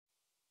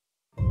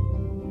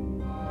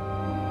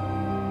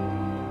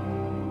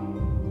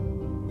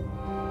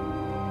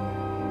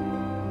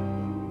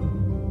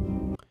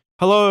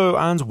Hello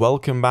and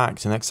welcome back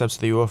to the next episode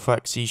of the Aurora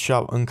C#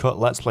 Uncut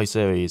Let's Play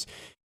series.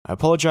 I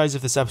apologise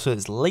if this episode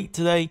is late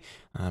today.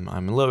 I'm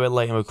a little bit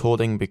late in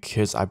recording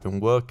because I've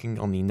been working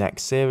on the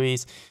next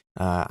series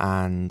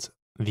and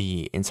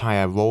the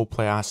entire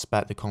roleplay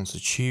aspect, the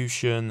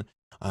constitution,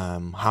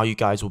 how you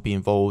guys will be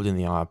involved in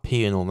the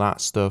RP and all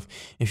that stuff.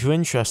 If you're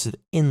interested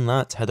in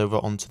that, head over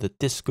onto the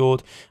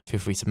Discord.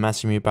 Feel free to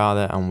message me about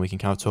it and we can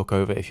kind of talk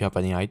over it if you have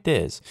any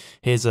ideas.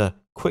 Here's a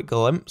quick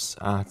glimpse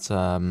at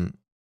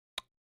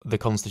the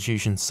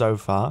constitution so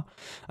far.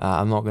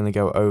 I'm not going to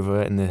go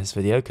over it in this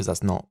video because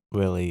that's not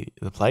really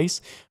the place,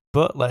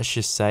 but let's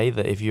just say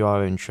that if you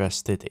are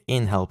interested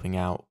in helping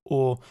out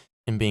or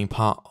in being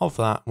part of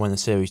that when the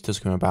series does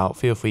come about,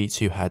 feel free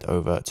to head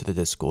over to the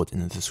Discord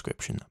in the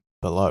description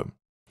below.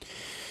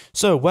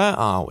 So where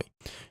are we?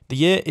 The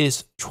year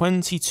is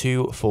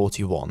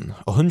 2241,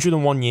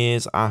 101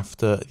 years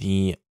after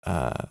the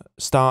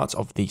start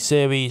of the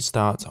series,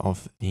 start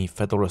of the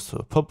Federalist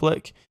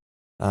Republic.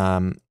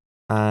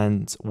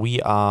 And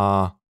we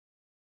are,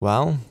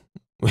 well,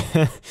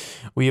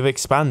 we have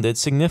expanded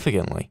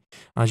significantly.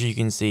 As you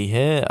can see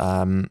here,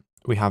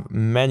 we have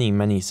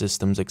many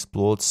systems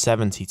explored,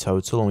 70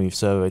 total, and we've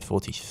surveyed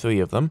 43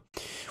 of them.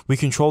 We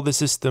control the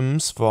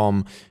systems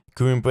from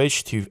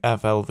Groombridge to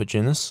FL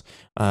Virginis,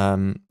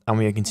 and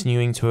we are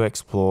continuing to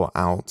explore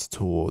out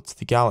towards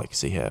the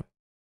galaxy here.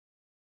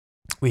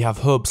 We have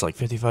hubs like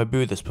 55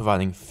 Buddhists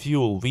providing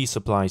fuel,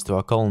 resupplies to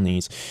our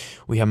colonies.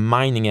 We have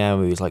mining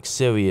areas like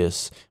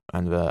Sirius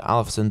and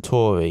Alpha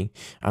Centauri,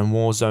 and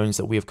war zones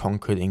that we have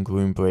conquered in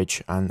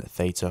Groombridge and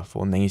Theta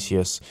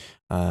Fornacius.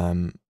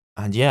 And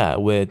yeah,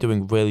 we're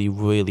doing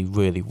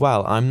really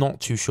well. I'm not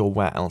too sure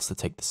where else to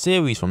take the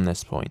series from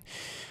this point.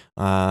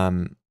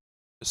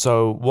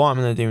 So what I'm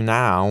going to do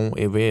now,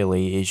 it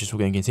really is just we're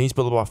going to continue to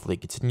build a war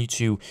fleet, continue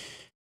to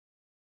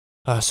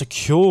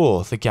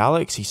secure the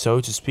galaxy,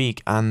 so to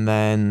speak, and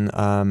then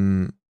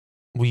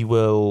we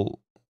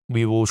will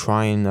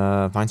try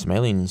and find some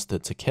aliens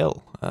to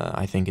kill.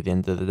 I think at the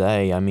end of the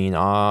day, I mean,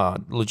 our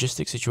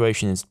logistics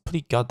situation is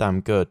pretty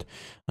goddamn good,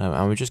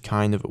 and we're just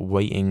kind of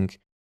waiting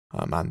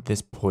at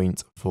this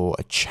point for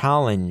a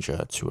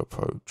challenger to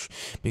approach.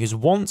 Because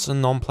once a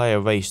non-player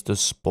race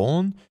does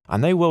spawn,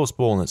 and they will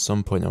spawn at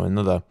some point or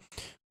another,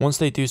 once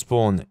they do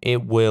spawn,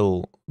 it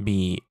will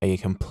be a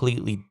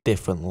completely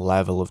different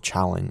level of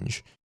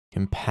challenge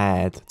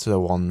compared to the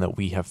one that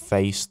we have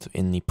faced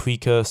in the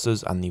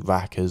precursors and the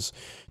Rackers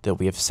that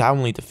we have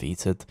soundly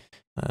defeated,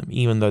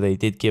 even though they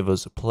did give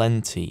us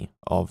plenty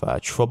of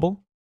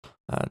trouble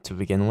to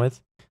begin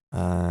with.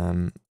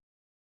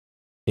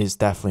 Is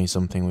definitely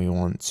something we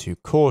want to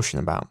caution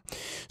about.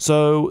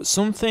 So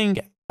something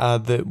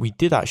that we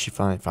did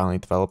actually finally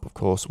develop, of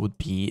course, would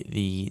be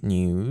the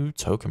new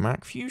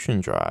tokamak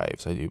fusion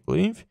drives, I do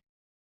believe.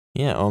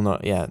 Yeah, or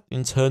not, yeah,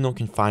 internal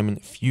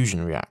confinement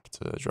fusion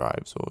reactor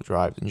drives, or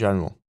drives in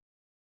general.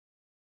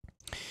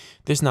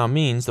 This now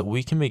means that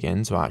we can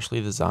begin to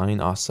actually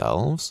design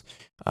ourselves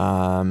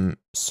some,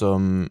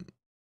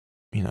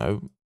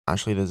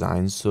 actually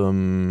design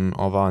some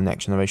of our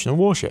next generation of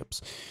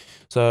warships.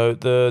 So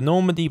the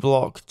Normandy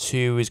Block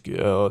 2 is, we're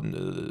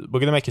going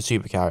to make a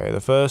supercarrier.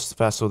 The first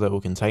vessel that will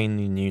contain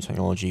the new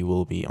technology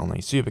will be on a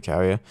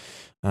supercarrier.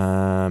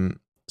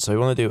 So we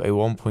want to do a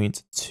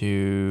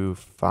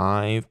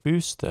 1.25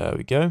 boost. There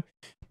we go.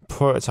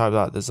 Prototype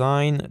that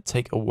design.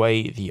 Take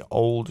away the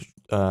old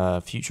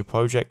future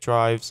project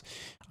drives,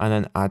 and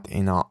then add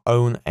in our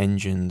own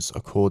engines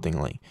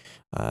accordingly.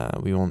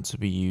 We want to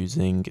be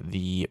using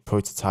the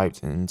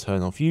prototyped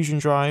internal fusion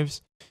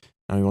drives,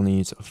 and we will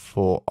need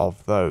 4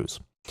 of those.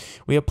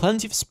 We have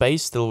plenty of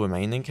space still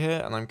remaining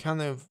here, and I'm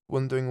kind of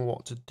wondering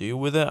what to do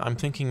with it. I'm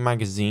thinking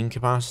magazine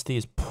capacity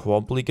is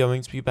probably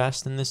going to be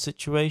best in this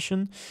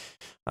situation.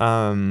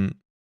 I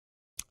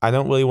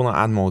don't really want to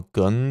add more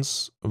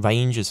guns.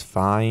 Range is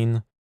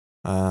fine.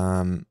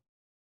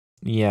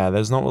 Yeah,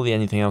 there's not really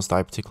anything else that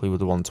I particularly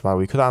would want to add.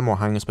 We could add more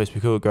hangar space.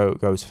 We could go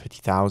to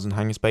 50,000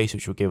 hangar space,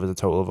 which will give us a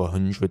total of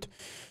 100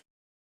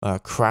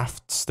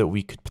 crafts that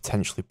we could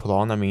potentially put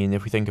on. I mean,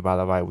 if we think about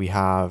it, right, we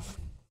have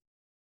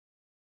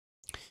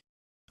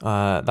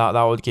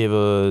that would give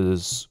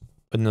us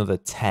another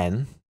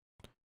 10.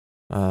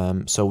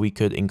 So we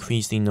could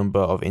increase the number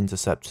of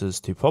interceptors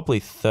to probably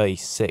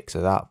 36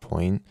 at that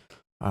point.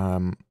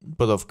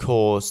 But of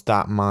course,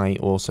 that might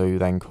also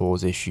then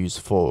cause issues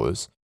for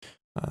us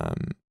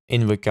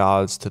in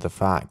regards to the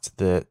fact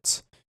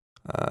that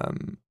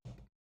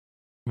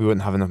we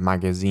wouldn't have enough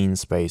magazine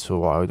space for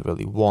what I would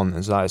really want.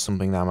 And so that is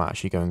something that I'm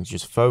actually going to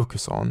just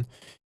focus on,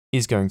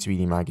 is going to be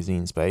the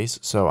magazine space.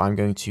 So I'm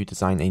going to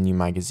design a new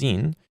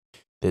magazine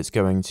that's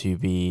going to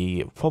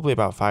be probably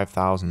about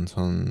 5,000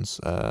 tons.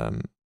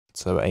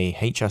 So a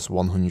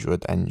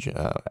HS100 engine,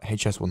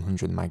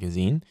 HS100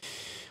 magazine,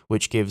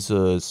 which gives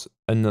us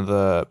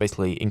another,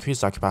 basically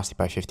increases our capacity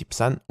by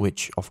 50%,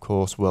 which of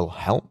course will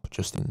help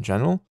just in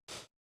general.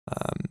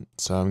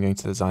 So I'm going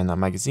to design that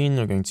magazine.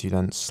 We're going to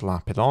then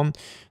slap it on.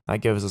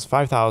 That gives us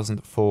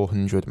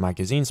 5,400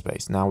 magazine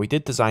space. Now, we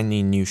did design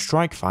the new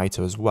strike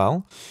fighter as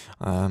well,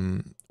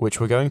 which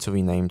we're going to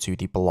rename to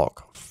the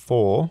Block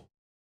 4.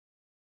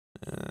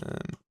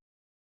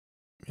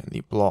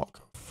 The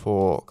Block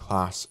 4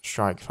 class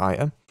strike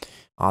fighter,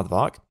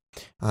 Aardvark.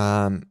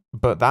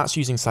 But that's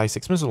using size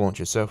 6 missile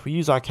launchers. So if we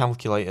use our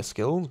calculator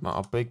skills,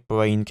 our big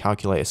brain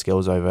calculator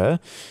skills over here,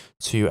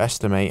 to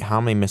estimate how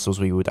many missiles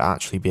we would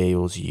actually be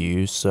able to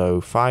use.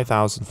 So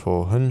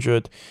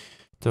 5,400,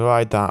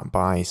 divide that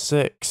by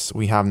 6,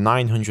 we have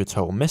 900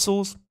 total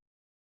missiles.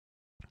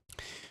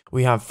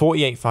 We have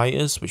 48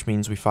 fighters, which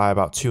means we fire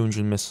about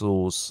 200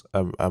 missiles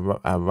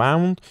a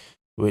round,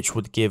 which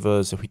would give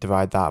us, if we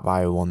divide that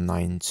by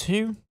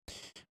 192,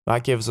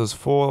 that gives us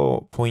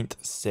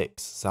 4.6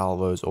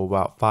 salvos, or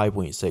about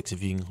 5.6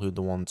 if you include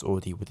the ones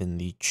already within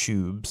the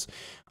tubes.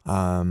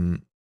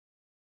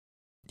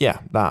 Yeah,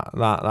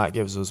 that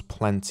gives us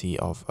plenty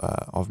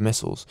of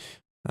missiles.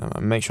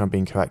 Make sure I'm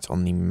being correct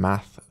on the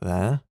math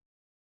there.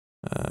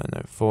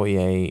 No,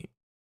 48.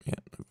 Yeah,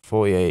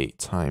 48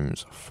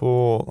 times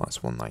 4.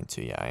 That's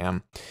 192. Yeah, I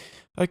am.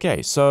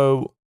 Okay,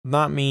 so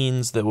that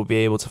means that we'll be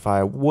able to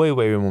fire way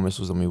more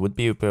missiles than we would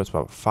be. We'll be able to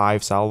about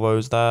 5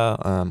 salvos there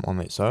on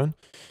its own,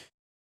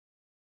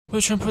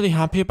 which I'm pretty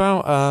happy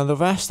about. The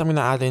rest I'm going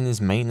to add in is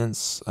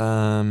maintenance.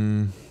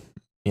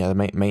 Yeah, the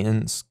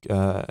maintenance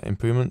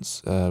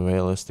improvements,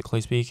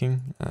 realistically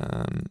speaking.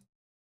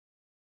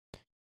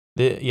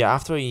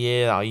 After a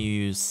year, I'll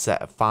use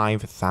set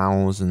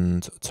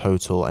 5,000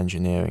 total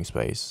engineering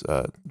space,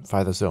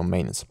 5,000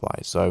 maintenance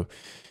supplies. So,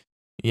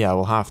 yeah,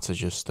 we'll have to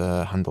just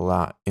handle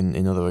that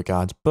in other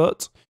regards.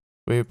 But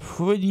we're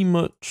pretty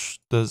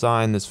much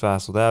designed this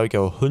vessel. There we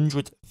go,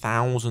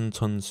 100,000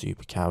 ton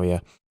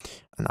supercarrier.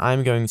 And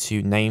I'm going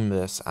to name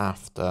this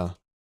after...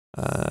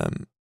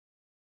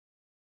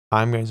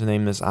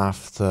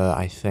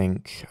 I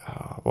think,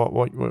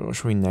 what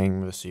should we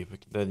name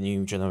the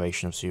new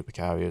generation of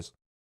supercarriers?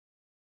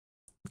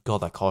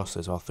 God, that cost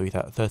as well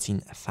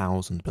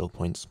 13,000 build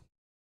points.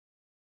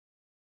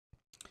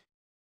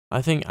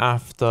 I think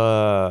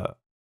after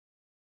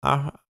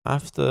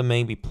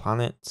maybe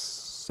planets,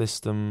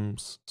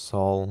 systems,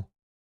 Sol.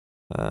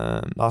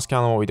 That's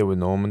kind of what we did with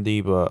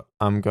Normandy, but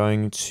I'm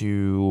going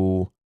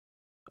to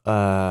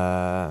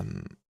yeah,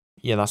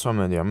 that's what I'm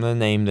gonna do. I'm gonna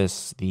name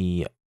this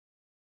the...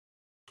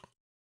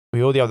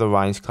 We already have the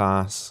Rise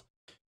class.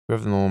 We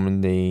have the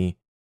Normandy.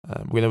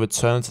 We're going to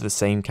return to the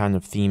same kind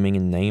of theming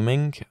and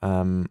naming.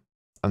 And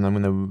I'm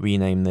going to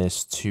rename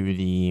this to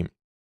the...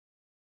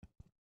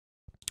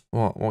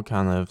 What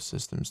kind of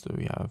systems do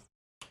we have?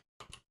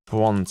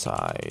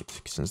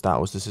 Brontide, since that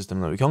was the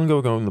system that we're going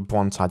with the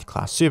Brontide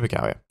class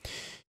supercarrier.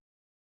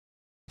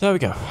 There we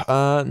go.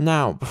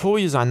 Now, before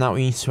we design that,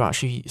 we need to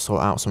actually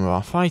sort out some of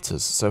our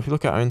fighters. So if you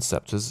look at our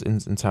interceptors in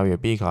Ontario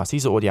B class,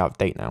 these are already out of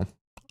date now.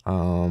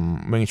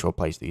 We need to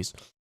replace these.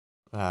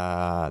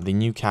 The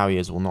new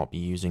carriers will not be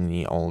using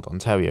the old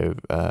Ontario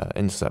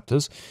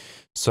interceptors,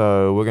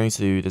 so we're going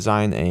to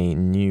design a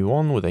new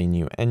one with a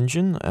new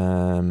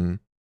engine.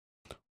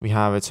 We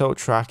have a tilt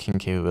tracking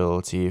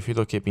capability. If you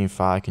look at beam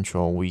fire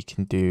control, we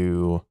can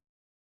do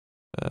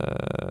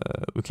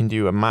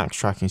a max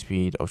tracking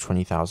speed of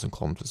 20,000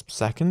 kilometers per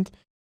second,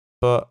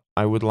 but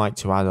I would like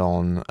to add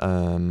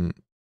on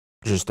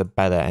just a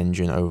better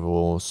engine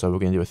overall. So we're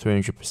going to do a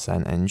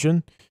 300%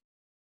 engine.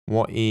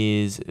 What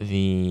is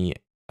the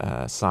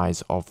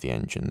size of the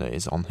engine that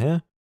is on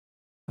here?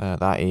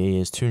 That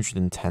is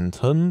 210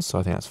 tons, so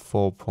I think that's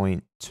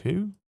 4.2,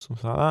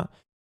 something like that.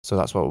 So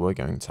that's what we're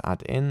going to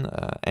add in.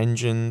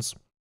 Engines,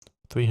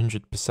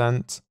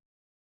 300%,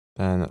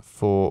 then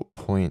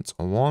 4.1,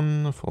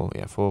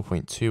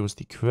 4.2 was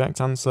the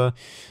correct answer.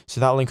 So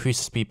that'll increase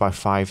the speed by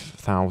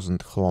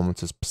 5,000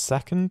 kilometers per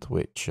second,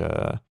 which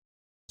is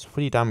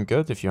pretty damn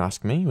good if you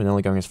ask me. We're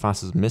nearly going as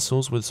fast as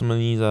missiles with some of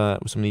these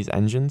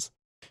engines.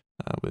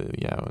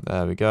 Yeah,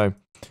 there we go.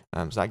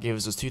 So that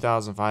gives us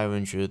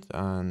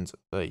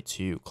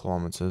 2,532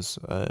 kilometers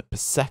per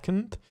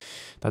second.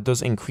 That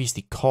does increase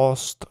the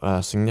cost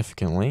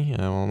significantly.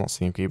 Well, not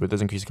significantly, but it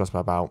does increase the cost by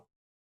about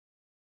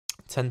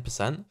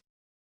 10%.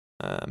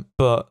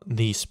 But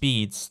the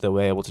speeds that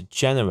we're able to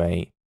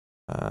generate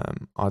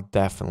are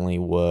definitely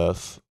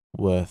worth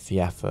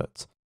the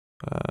effort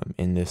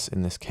in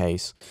this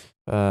case.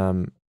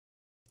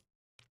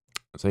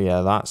 So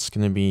yeah, that's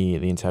going to be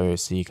the Ontario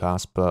C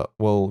class, but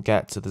we'll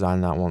get to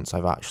design that once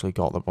I've actually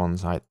got the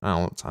Brontide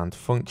out and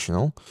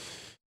functional.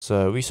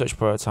 So research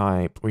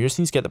prototype, we just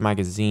need to get the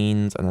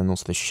magazines and then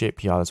also the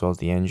shipyard as well as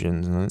the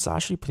engines, and then it's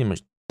actually pretty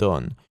much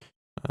done.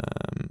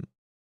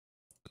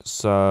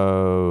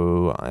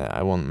 So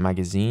I want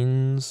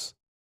magazines,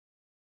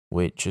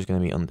 which is going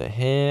to be under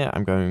here.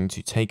 I'm going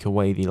to take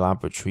away the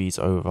laboratories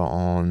over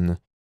on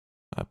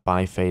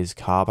biphase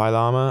carbide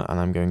armor, and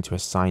I'm going to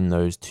assign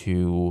those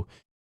to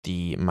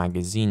the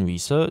magazine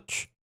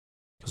research.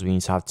 because we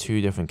need to have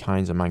 2 different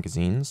kinds of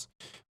magazines.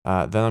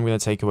 Then I'm going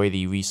to take away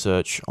the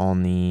research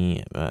on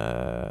the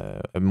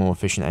more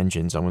efficient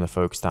engines. I'm going to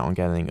focus that on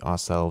getting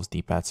ourselves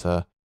the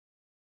better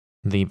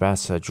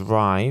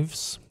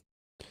drives.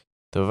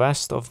 The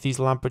rest of these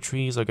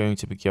laboratories are going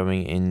to be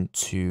going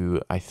into,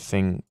 I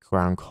think,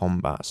 ground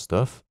combat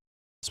stuff.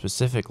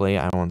 Specifically,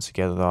 I want to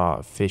get our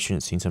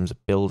efficiency in terms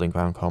of building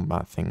ground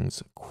combat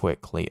things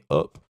quickly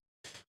up.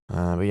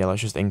 But yeah,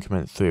 let's just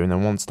increment through, and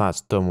then once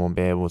that's done, we'll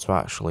be able to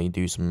actually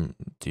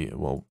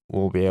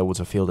we'll be able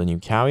to field a new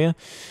carrier.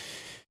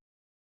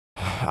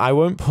 I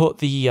won't put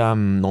the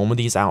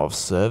Normandies out of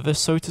service,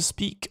 so to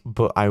speak,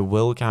 but I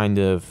will kind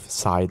of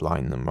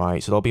sideline them,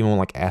 right? So they'll be more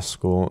like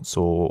escorts,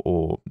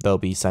 or they'll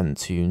be sent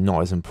to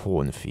not as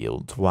important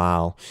fields,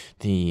 while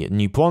the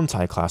new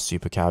Bronte class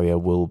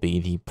supercarrier will be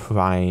the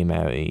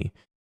primary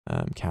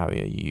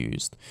carrier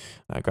used.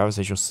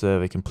 Gravitational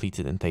survey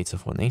completed in Theta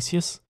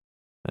Fornacius,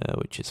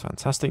 which is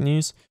fantastic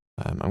news.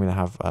 I'm going to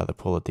have the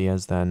Paula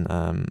Diaz then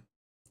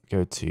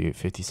go to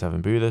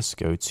 57 Buddhist,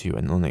 go to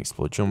an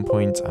unexplored jump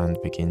point,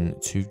 and begin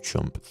to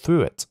jump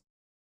through it.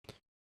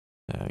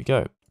 There we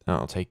go.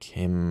 That'll take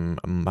him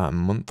about a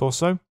month or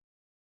so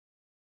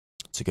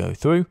to go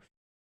through.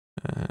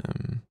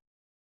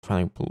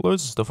 Finding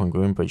loads of stuff on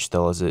Greenbridge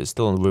still, as it's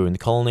still a ruined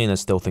colony, and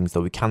there's still things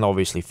that we can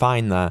obviously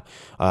find there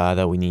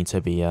that we need to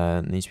be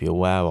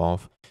aware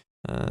of.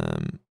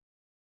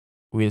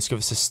 We discover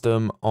a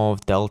system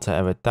of Delta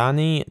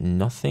Eridani.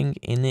 Nothing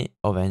in it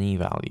of any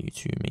value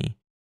to me.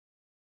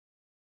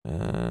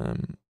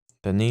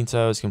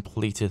 Benito has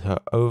completed her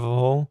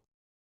overhaul.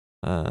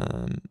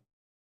 Yeah,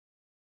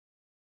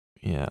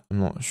 I'm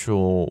not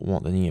sure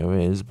what the Neo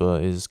is,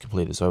 but it's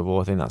completed its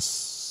overhaul. I think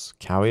that's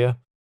carrier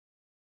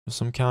of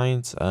some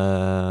kind.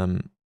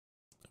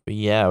 But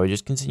yeah, we're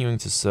just continuing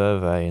to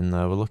survey, and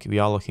we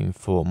are looking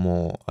for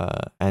more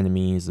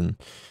enemies and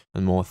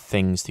more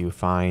things to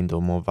find,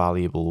 or more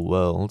valuable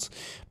worlds.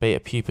 Beta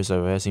Pupus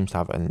over here seems to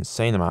have an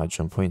insane amount of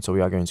jump points, so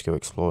we are going to go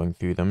exploring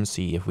through them,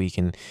 see if we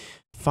can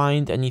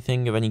find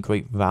anything of any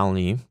great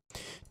value.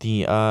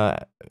 The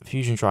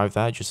fusion drive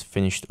there just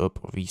finished up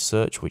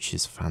research, which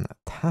is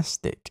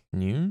fantastic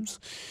news.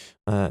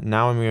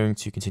 Now I'm going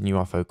to continue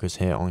our focus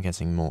here on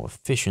getting more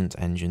efficient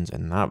engines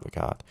in that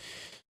regard.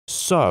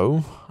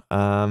 So,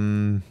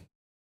 yeah,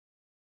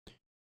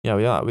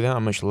 we don't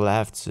have much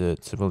left to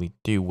really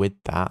do with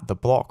that. The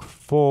Block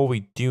 4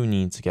 we do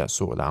need to get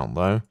sorted out,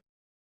 though.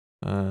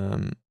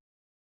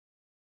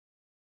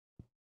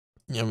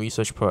 Yeah,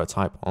 research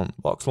prototype on the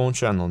box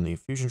launcher and on the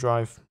fusion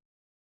drive.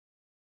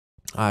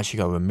 I actually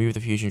got to remove the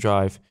fusion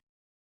drive,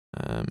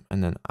 and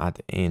then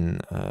add in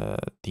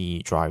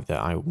the drive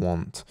that I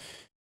want,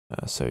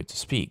 so to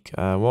speak.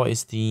 What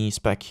is the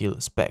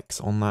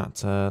specs on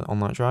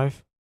that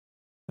drive?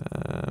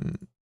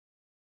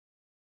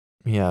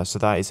 Yeah, so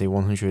that is a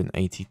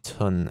 180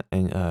 ton,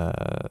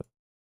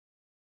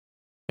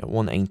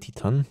 180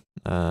 ton.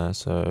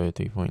 So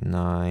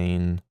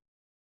 3.9.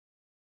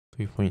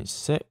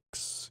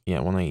 3.6, yeah,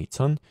 180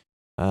 ton,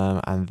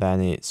 and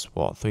then it's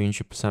what,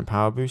 300%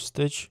 power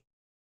boostage?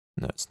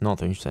 No, it's not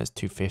 300%, it's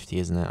 250,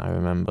 isn't it? I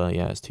remember,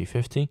 yeah, it's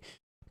 250.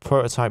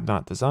 Prototype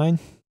that design,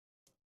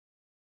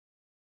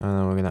 and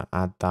then we're going to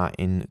add that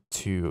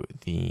into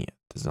the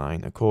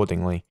design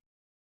accordingly.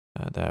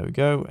 There we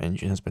go,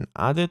 engine has been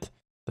added.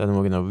 Then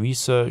we're going to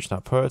research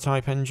that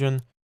prototype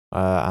engine,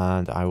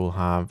 and I will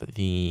have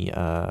the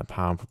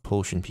power and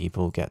propulsion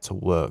people get to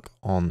work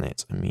on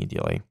it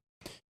immediately.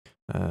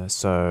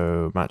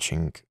 So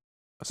matching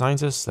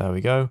scientists, there we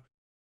go.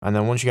 And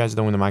then once you guys are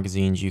done with the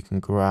magazines, you can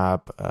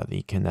grab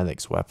the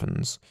kinetics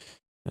weapons.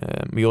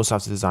 We also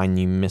have to design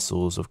new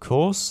missiles, of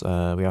course.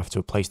 We have to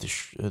replace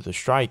the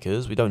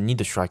strikers. We don't need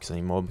the strikers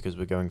anymore because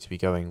we're going to be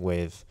going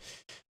with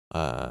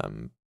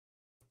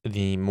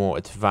the more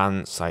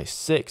advanced size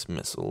 6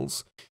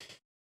 missiles.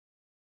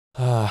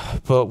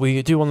 But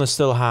we do want to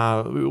still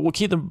have, we'll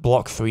keep the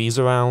Block 3s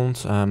around.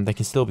 They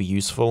can still be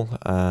useful.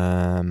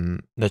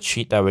 They're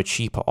a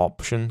cheaper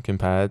option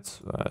compared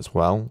as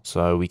well,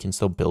 so we can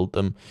still build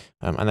them,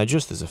 and they're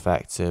just as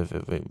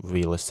effective,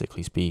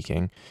 realistically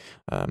speaking.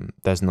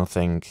 There's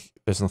nothing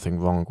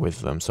wrong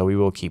with them, so we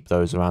will keep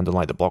those around,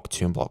 unlike the Block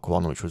 2 and Block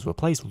 1, which was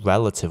replaced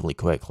relatively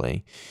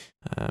quickly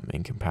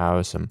in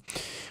comparison.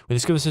 We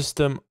discover a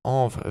system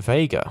of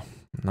Vega.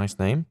 Nice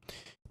name.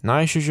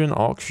 Nitrogen,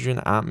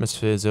 oxygen,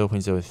 atmosphere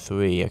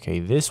 0.03. Okay,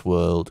 this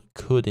world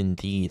could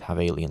indeed have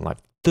alien life.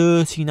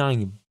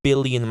 39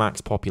 billion max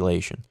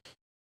population.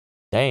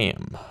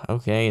 Damn.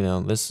 Okay,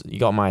 now you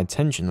got my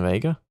attention,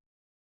 Vega.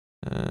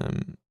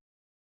 It's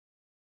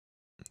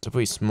a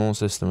pretty small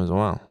system as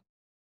well.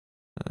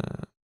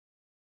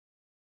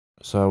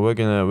 So we're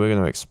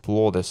gonna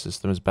explore this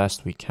system as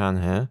best we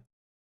can here.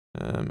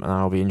 And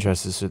I'll be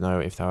interested to know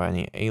if there are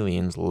any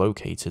aliens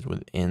located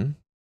within.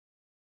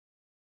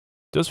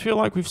 Does feel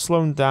like we've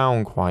slowed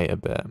down quite a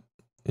bit.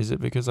 Is it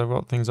because I've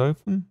got things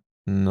open?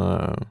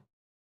 No.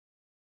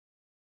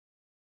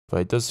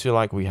 But it does feel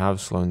like we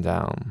have slowed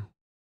down.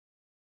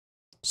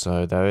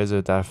 So there is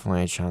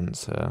definitely a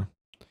chance here.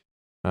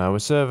 We're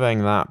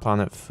surveying that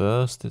planet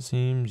first, it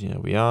seems. Yeah,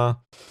 we are.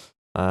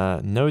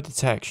 No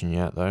detection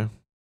yet, though.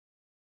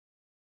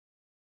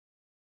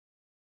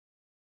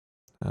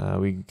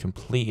 We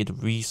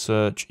completed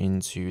research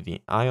into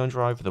the ion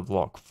drive for the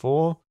Block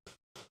 4.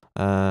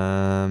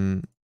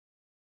 That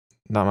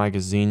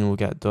magazine will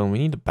get done. We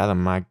need a better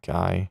mag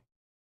guy.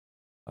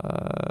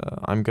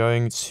 I'm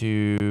going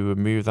to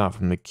remove that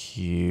from the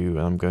queue,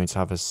 and I'm going to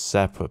have a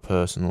separate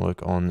person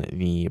work on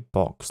the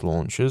box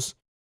launchers.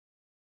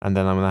 And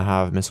then I'm going to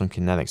have missile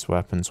kinetics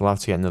weapons. We'll have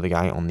to get another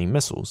guy on the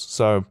missiles.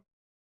 So,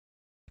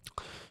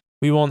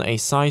 we want a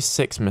size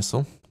 6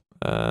 missile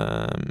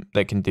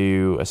that can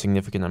do a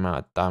significant amount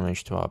of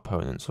damage to our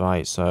opponents,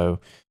 right? So,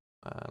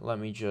 let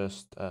me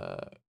just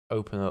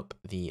open up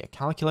the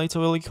calculator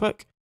really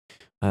quick.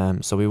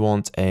 So we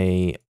want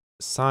a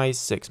size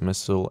 6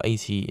 missile,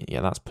 80,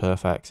 yeah, that's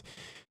perfect.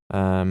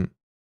 But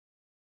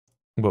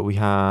we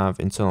have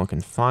internal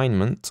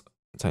confinement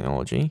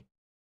technology.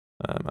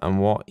 And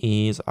what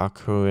is our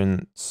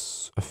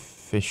current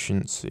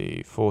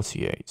efficiency?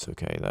 48,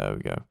 okay, there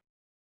we go.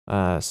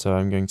 So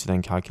I'm going to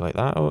then calculate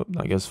that. Oh,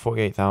 that gives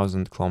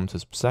 48,000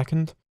 kilometers per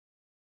second.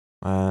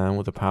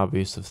 With a power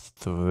boost of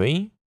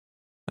 3.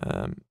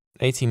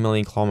 80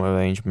 million kilometer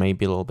range may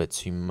be a little bit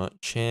too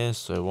much here.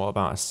 So what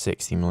about a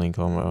 60 million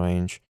kilometer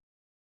range?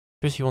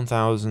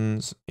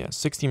 51,000. Yeah,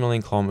 60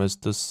 million kilometers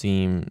does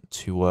seem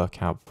to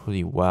work out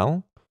pretty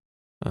well.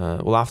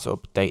 We'll have to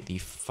update the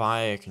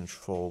fire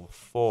control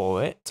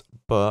for it,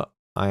 but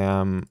I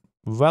am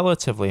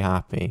relatively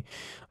happy.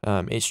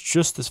 It's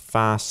just as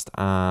fast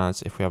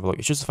as, if we have a look,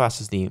 it's just as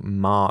fast as the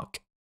Mark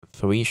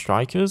III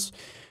strikers,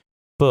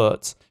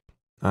 but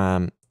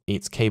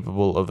it's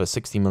capable of a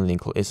 60 million,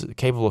 it's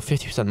capable of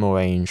 50% more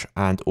range,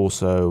 and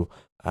also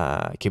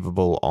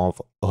capable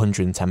of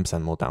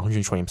 110% more damage,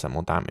 120%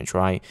 more damage,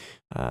 right?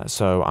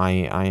 So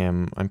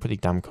I'm pretty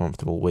damn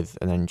comfortable with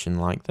an engine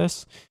like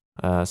this.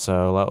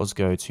 So let us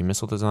go to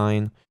missile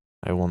design.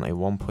 I want a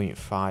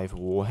 1.5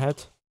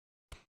 warhead.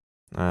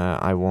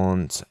 I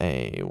want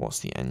a, what's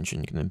the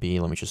engine going to be?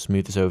 Let me just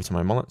move this over to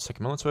my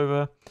second monitor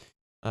over.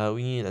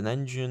 We need an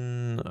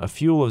engine, a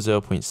fuel of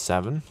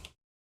 0.7.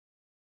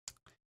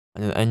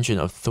 And an engine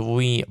of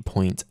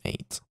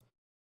 3.8.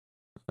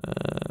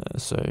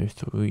 So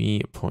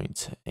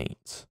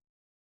 3.8.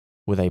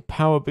 With a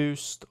power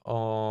boost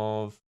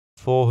of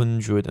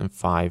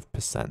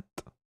 405%.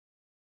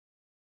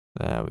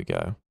 There we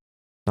go.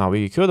 Now,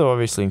 we could have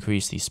obviously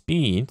increased the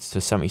speed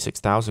to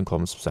 76,000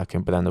 kilometers per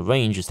second, but then the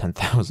range is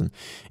 10,000.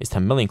 It's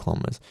 10 million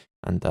kilometers.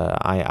 And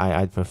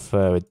I'd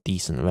prefer a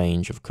decent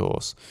range, of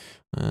course.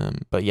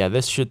 But yeah,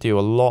 this should do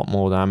a lot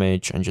more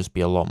damage and just be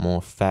a lot more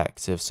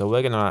effective. So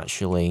we're going to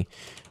actually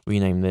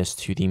rename this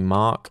to the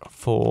Mark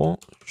IV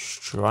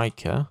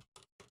Striker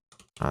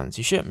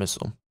anti-ship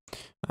missile.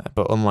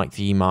 But unlike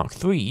the Mark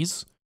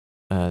IIIs,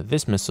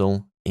 this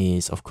missile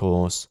is, of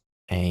course,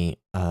 a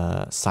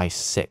size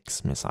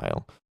 6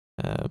 missile.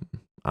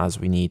 As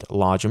we need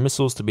larger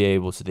missiles to be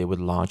able to deal with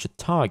larger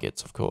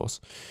targets, of course.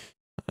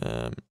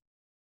 And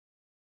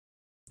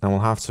we'll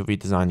have to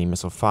redesign the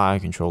missile fire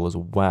control as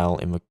well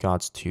in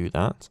regards to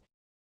that.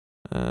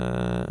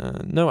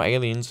 No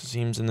aliens, it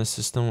seems, in this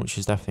system, which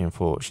is definitely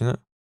unfortunate.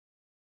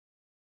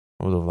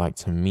 I would have liked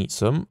to meet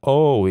some.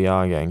 Oh, we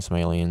are getting some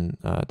alien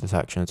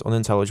detection. It's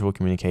unintelligible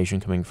communication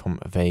coming from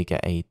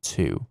Vega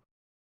A2.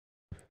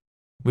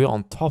 We're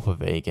on top of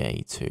Vega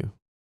A2.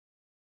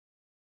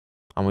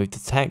 And we've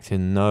detected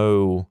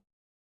no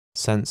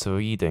sensor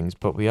readings,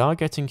 but we are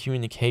getting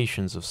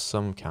communications of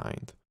some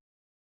kind.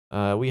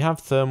 We have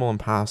thermal and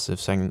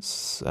passive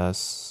signatures.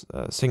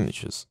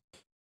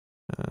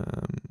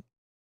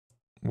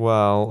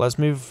 Well, let's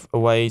move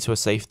away to a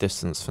safe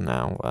distance for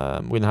now.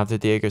 We're going to have the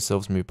Diego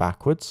Silvas move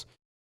backwards.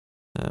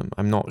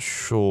 I'm not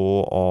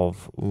sure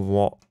of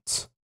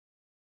what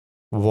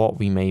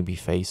we may be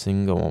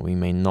facing or what we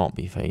may not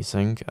be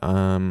facing.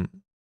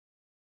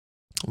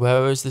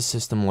 Where is this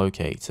system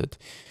located?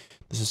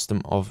 The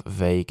system of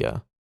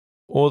Vega.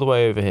 All the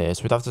way over here.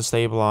 So we'd have to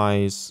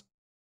stabilize.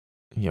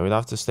 Yeah, we'd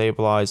have to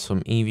stabilize from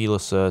EV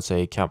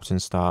Lacerte,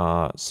 Captain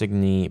Star,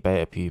 Cygni,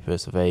 Beta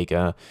Pupus,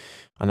 Vega.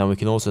 And then we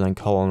can also then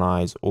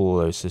colonize all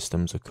those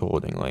systems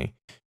accordingly.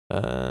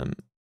 That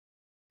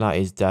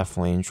is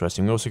definitely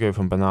interesting. We also go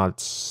from Bernard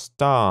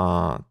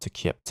Star to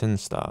Captain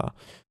Star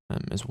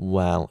as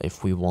well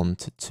if we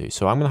wanted to.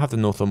 So I'm going to have the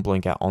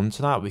Northumberland get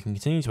onto that. We can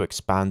continue to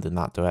expand in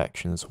that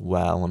direction as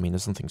well. I mean,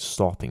 there's nothing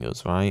stopping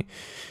us, right?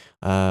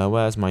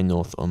 Where's my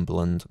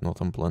Northumberland?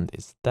 Northumberland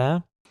is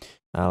there.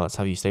 Let's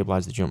have you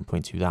stabilize the jump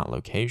point to that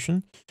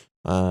location.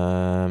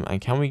 And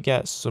can we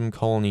get some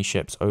colony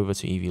ships over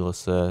to EV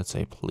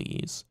Lacerte,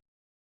 please?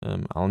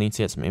 I'll need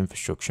to get some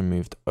infrastructure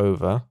moved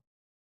over.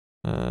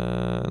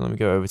 Let me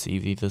go over to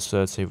EV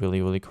Lacerte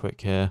really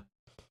quick here.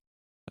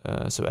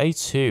 So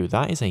A2,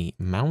 that is a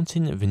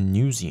mountain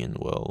Venusian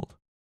world.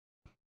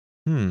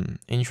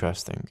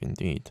 Interesting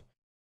indeed.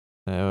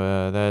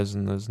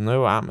 There's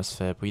no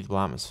atmosphere, breathable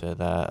atmosphere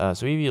there.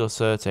 So EV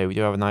Lacerte, we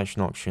do have a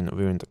nitrogen oxygen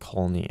ruined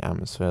colony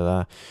atmosphere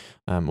there.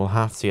 We'll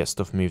have to get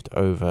stuff moved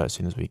over as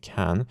soon as we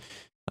can.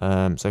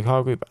 So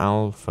cargo group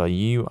Alpha,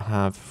 you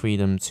have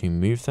freedom to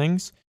move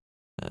things.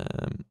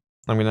 I'm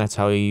going to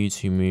tell you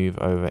to move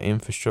over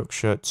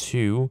infrastructure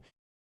to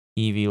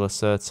EV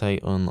Lacerte,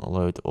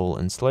 unload all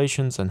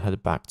installations, and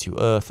head back to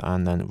Earth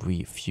and then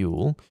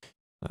refuel.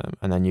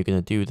 And then you're going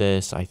to do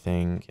this, I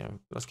think,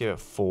 let's give it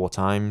 4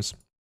 times.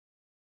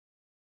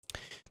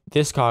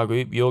 This car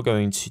group, you're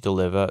going to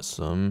deliver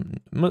some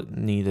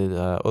needed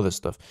other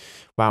stuff.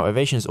 Wow,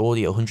 aviation is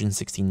already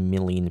 116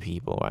 million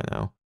people right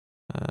now.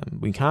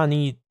 We kind of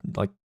need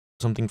like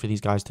something for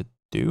these guys to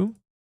do.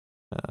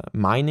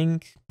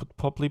 Mining would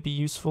probably be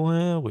useful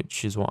here,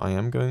 which is what I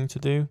am going to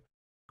do.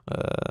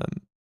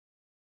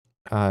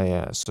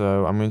 Yeah,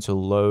 so I'm going to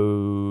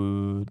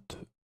load.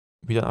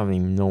 We don't have any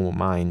normal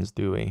mines,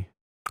 do we?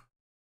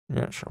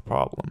 Yeah, sure,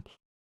 problem.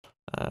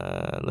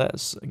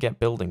 Let's get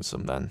building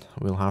some then.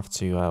 We'll have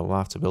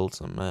to build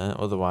some.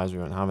 Otherwise, we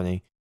won't have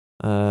any.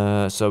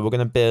 So we're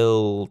gonna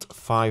build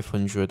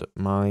 500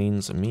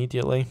 mines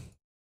immediately.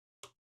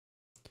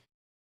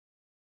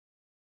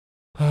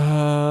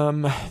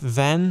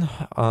 Then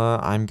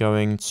I'm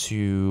going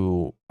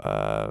to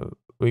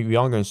we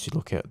are going to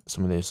look at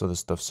some of this other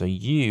stuff. So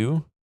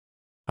you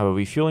have a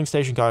refueling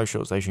station, cargo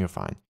shuttle station. You're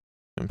fine.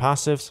 And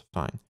passives,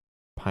 fine.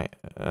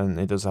 And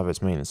it does have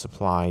its maintenance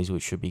supplies,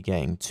 which should be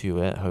getting to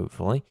it,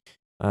 hopefully.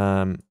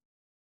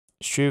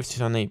 Struve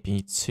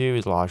 2008P2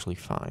 is largely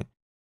fine.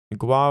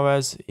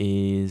 Guarez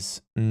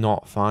is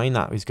not fine.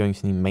 That is going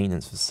to need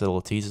maintenance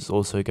facilities. It's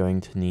also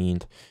going to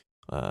need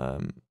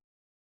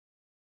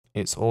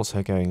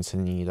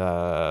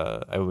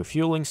a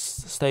refueling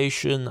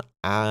station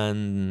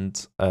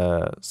and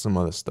some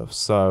other stuff.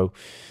 So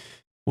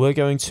we're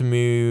going to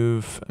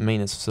move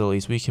maintenance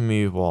facilities. We can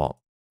move what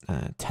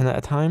 10 at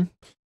a time.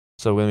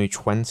 So we're going to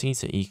move 20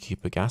 to EQ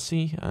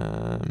Bagassi.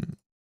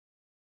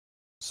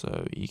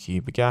 So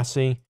EQ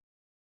Bagassi,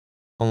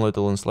 unload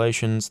all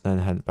installations, then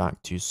head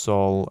back to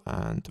Sol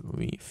and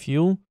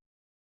refuel.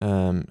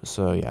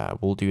 So yeah,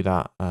 we'll do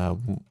that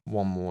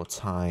one more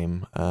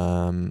time.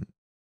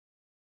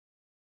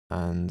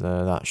 And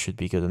that should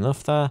be good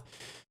enough there.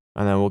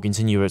 And then we'll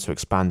continue it to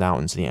expand out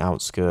into the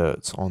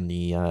outskirts on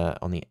the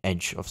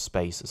edge of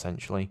space,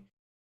 essentially.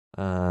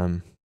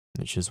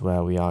 Which is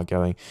where we are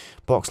going.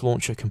 Box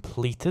launcher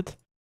completed,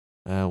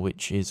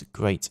 which is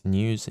great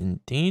news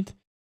indeed.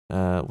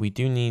 We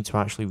do need to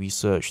actually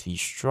research the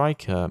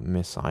Striker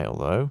missile,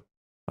 though.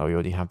 Oh, we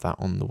already have that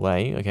on the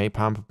way. Okay,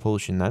 power and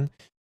propulsion then.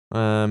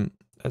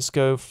 Let's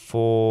go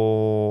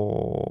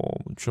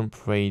for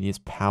jump radius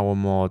power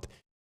mod.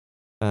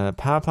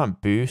 Power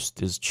plant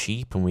boost is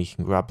cheap, and we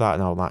can grab that,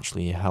 and that will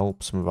actually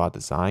help some of our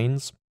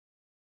designs.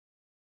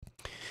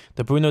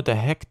 The Bruno de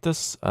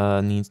Hectus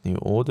needs new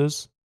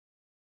orders.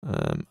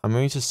 I'm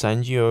going to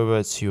send you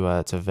over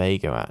to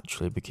Vega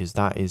actually, because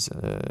that is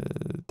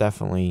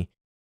definitely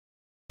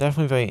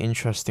very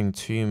interesting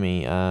to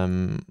me.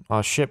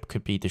 Our ship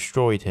could be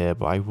destroyed here,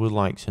 but I would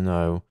like to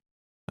know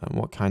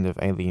what kind of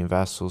alien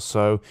vessels.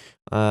 So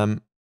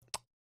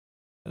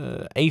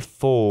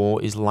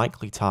A4 is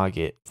likely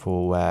target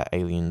for where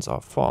aliens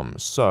are from.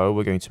 So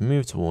we're going to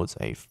move towards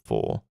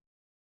A4,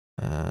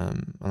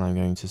 and I'm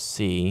going to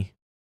see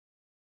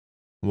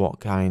what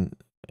kind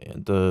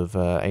of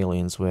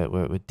aliens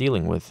we're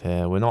dealing with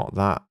here. We're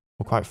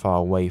quite far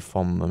away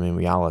from them in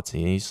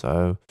reality,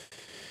 so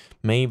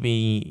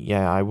maybe,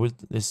 yeah,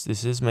 this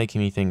is making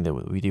me think that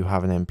we do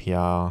have an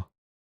NPR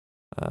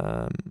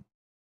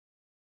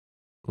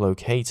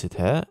located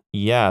here.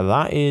 Yeah,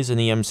 that is an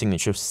EM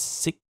signature of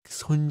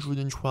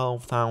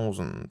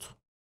 612,000.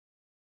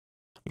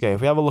 Okay, if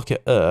we have a look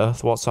at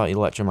Earth, what's our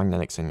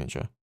electromagnetic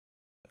signature?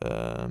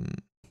 I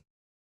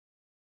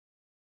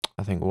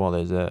think, what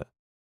is it?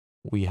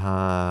 We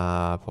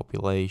have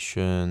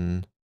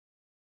population,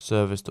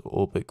 service to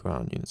orbit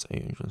ground units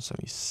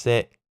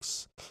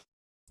 876.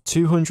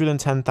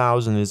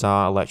 210,000 is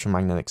our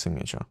electromagnetic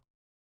signature.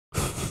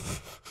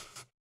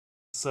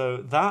 So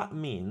that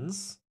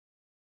means,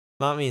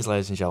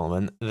 ladies and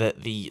gentlemen,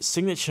 that the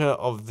signature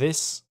of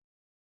this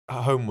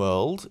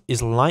homeworld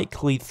is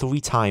likely 3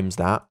 times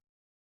that.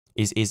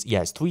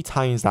 It's 3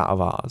 times that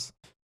of ours.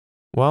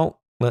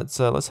 Well, let's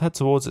head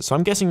towards it. So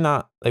I'm guessing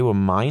that they were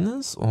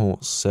miners or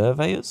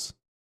surveyors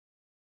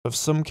of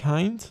some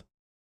kind,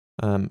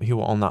 who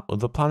were on that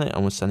other planet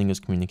and were sending us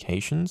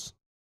communications.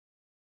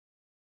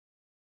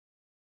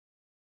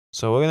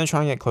 So we're going to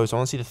try and get close. I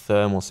want to see the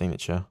thermal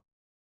signature.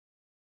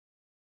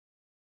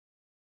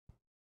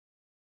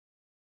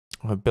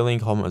 We're 1 billion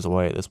kilometers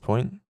away at this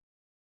point.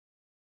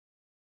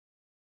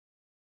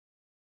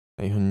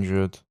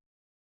 800.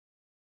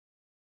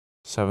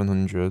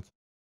 700.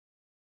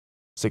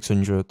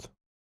 600.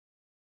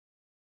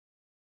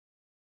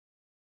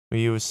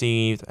 We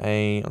received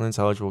an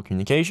unintelligible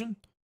communication.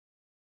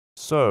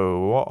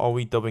 So, what are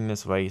we dubbing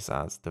this race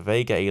as? The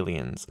Vega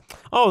aliens.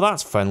 Oh,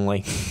 that's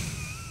friendly.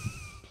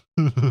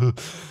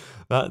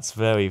 That's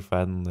very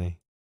friendly.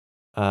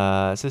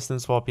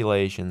 Assistance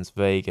populations,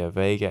 Vega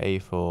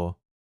A4.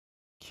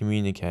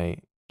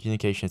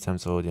 Communication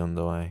attempts already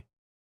underway.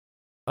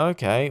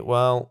 Okay,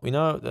 well, we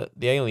know that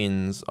the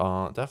aliens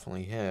are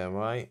definitely here,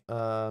 right?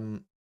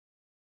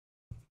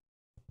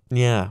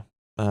 Yeah.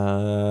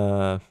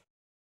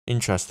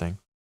 Interesting.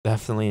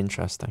 Definitely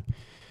interesting.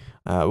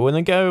 We're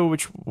gonna go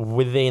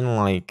within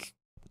like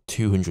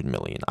 200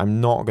 million.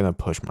 I'm not gonna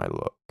push my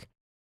luck.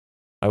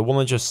 I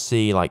want to just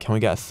see, like, can we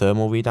get a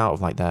thermal readout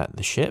of like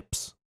the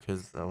ships?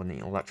 Because I need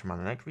an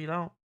electromagnetic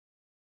readout.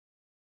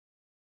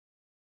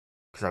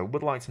 Because I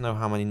would like to know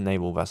how many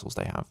naval vessels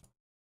they have.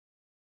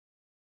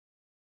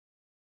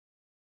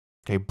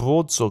 Okay,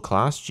 broadsword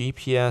class,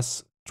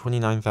 GPS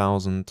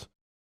 29,000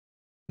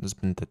 has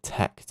been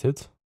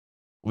detected.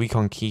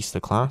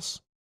 Reconquista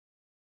class.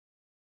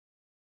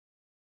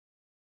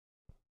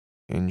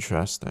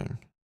 Interesting.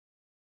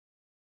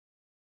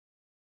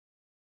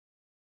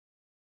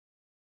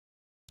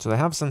 So they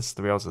have sense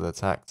to be able to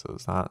detect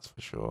us, that's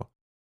for sure.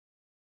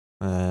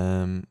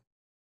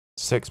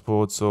 6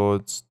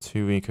 broadswords,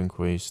 2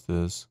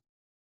 reconquistas.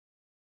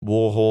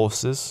 War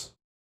horses.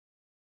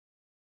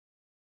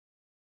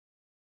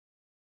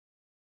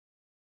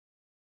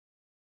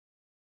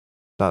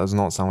 That does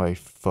not sound very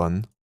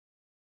fun.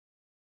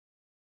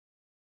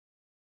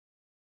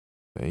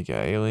 There you go,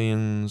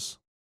 aliens.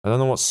 I don't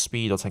know what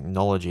speed or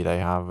technology they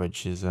have,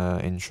 which is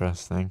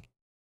interesting.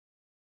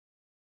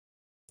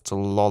 It's a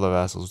lot of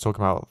vessels. We're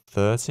talking about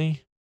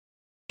 30,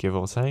 give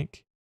or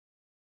take.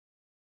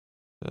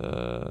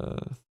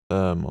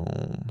 Thermal.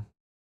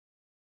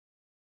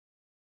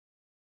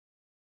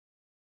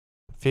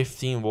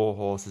 15 war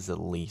horses at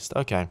least.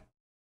 Okay.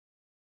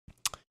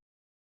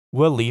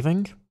 We're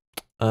leaving.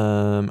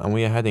 And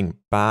we are heading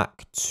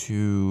back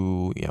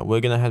to... Yeah, we're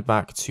going to head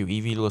back to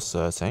EV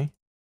Lacerte.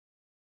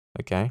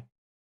 Okay.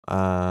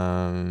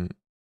 EV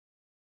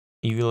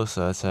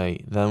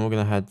Lacerte. Then we're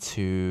going to head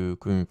to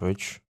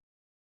Greenbridge.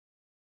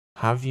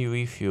 Have you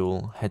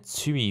refuel, head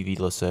to EV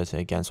Lacerte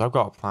again. So I've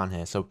got a plan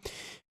here. So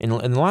in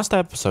the last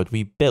episode,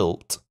 we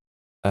built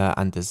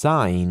and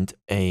designed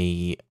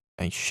a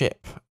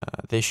ship.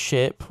 This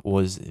ship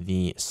was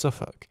the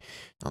Suffolk.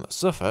 Now the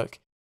Suffolk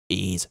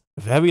is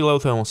very low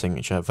thermal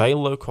signature, very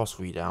low cost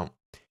readout,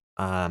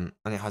 and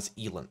it has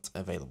Elant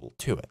available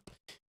to it.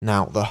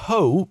 Now the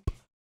hope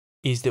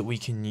is that we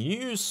can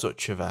use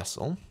such a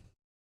vessel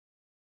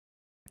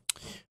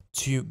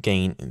to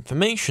gain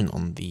information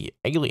on the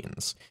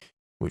aliens,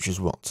 which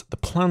is what the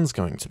plan's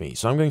going to be.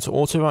 So I'm going to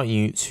auto-route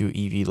you to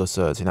EV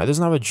Lacerte. Now, it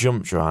doesn't have a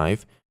jump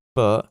drive,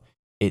 but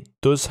it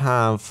does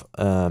have,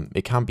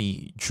 it can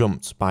be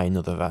jumped by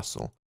another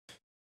vessel.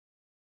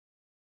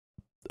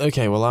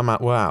 Okay, well,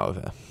 we're out of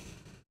here.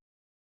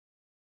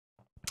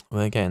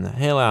 We're getting the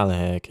hell out of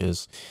here,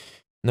 because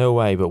no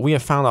way. But we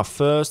have found our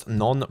first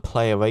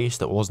non-player race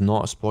that was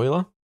not a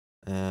spoiler.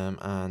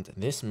 And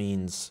this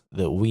means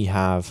that we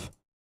have...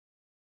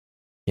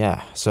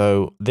 Yeah,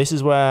 so this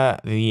is where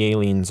the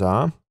aliens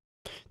are.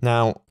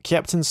 Now,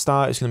 Captain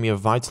Star is going to be of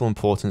vital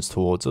importance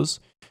towards us,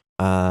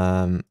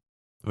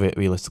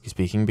 realistically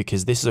speaking,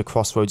 because this is a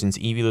crossroads into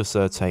EV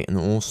Lacerte and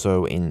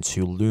also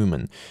into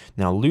Lumen.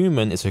 Now,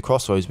 Lumen is a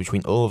crossroads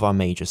between all of our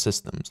major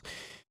systems.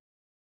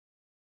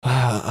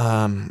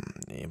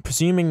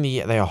 Presuming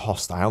they are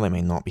hostile, they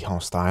may not be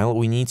hostile,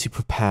 we need to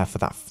prepare for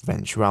that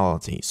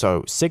eventuality.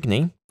 So,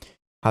 Cygni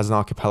has an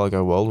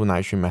archipelago world with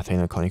nitrogen, methane,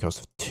 and a colony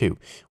cost of 2.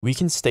 We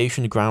can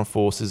station ground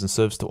forces and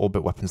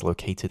surface-to-orbit weapons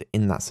located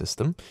in that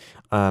system,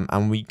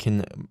 and we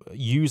can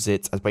use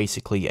it as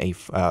basically a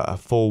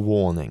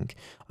forewarning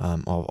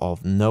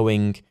of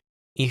knowing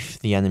if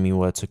the enemy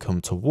were to come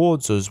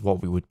towards us,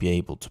 what we would be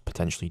able to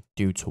potentially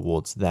do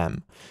towards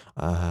them.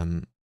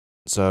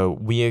 So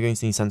we are going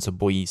to need sensor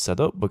buoys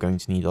set up. We're going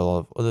to need a lot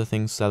of other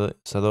things set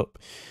up.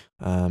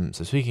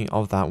 So speaking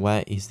of that,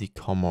 where is the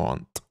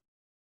Cormorant?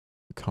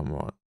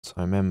 So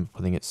I remember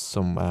putting it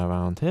somewhere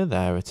around here.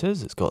 There it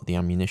is. It's got the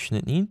ammunition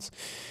it needs.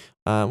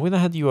 We're going to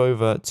head you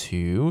over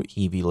to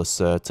EV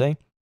Lacerte.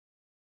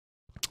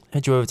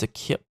 Head you over to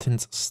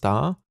Captain's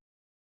Star.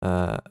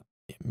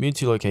 Move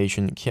to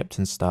location,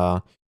 Captain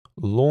Star.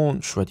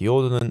 Launch ready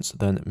ordnance.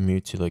 Then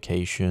move to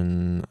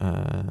location.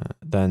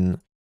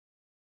 Then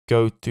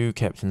go to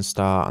Captain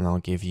Star and I'll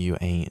give you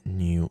a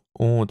new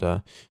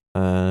order.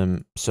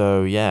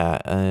 So yeah,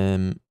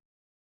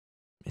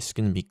 it's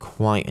going to be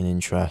quite an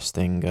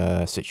interesting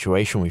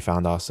situation we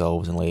found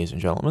ourselves in, ladies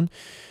and gentlemen.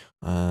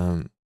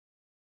 And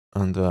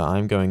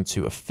I'm going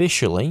to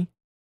officially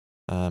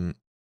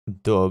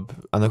dub,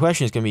 and the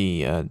question is going to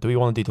be, do we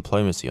want to do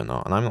diplomacy or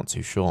not? And I'm not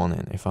too sure on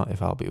it,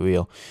 if I'll be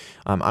real.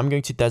 I'm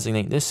going to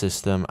designate this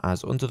system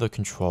as under the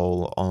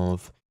control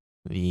of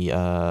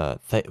the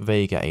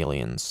Vega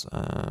aliens.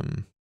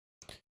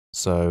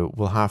 So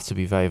we'll have to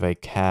be very, very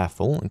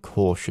careful and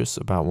cautious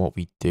about what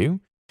we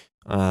do.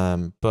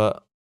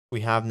 But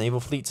we have naval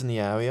fleets in the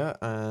area,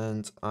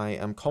 and I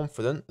am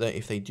confident that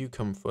if they do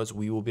come for us,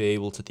 we will be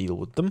able to deal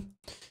with them.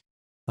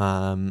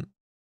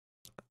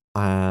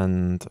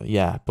 And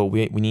yeah, but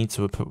we need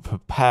to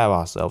prepare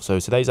ourselves. So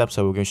today's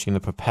episode, we're just going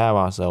to prepare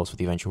ourselves for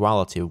the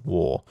eventuality of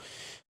war.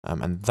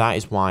 And that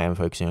is why I'm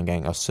focusing on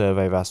getting our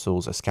survey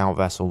vessels, a scout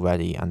vessel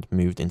ready and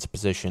moved into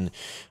position.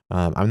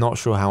 I'm not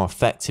sure how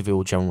effective it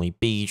will generally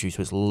be due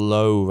to its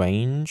low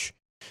range.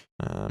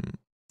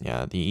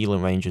 Yeah, the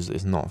Elan range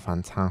is not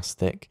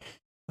fantastic.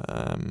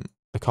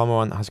 The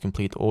Cormorant has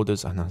completed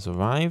orders and has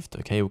arrived.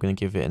 Okay, we're going to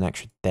give it an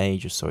extra day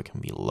just so it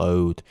can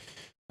reload.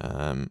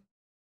 And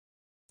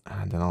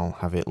then I'll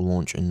have it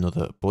launch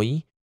another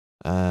buoy.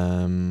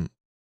 Where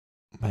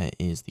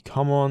is the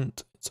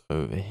Cormorant? It's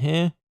over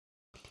here.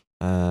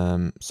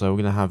 So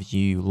we're going to have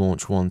you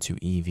launch one to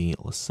EV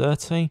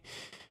Lacerte.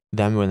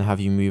 Then we're going to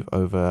have you move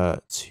over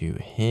to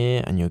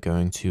here and you're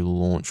going to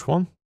launch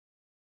one.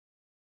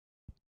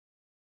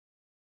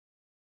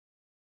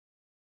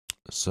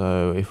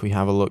 So if we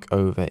have a look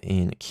over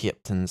in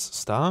Captain's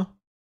star,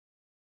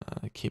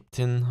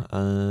 Captain.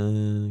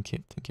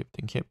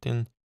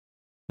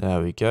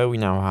 There we go. We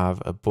now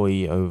have a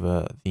buoy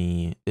over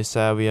this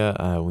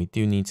area. We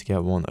do need to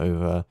get one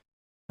over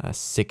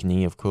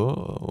Signy, of course,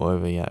 or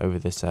over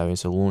this area.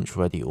 So launch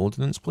ready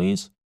ordnance,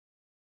 please.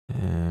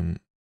 There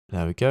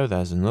we go.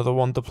 There's another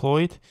one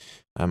deployed,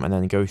 and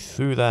then go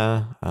through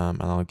there,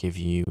 and I'll give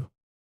you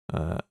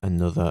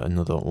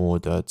another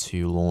order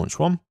to launch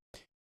one.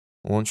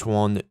 Launch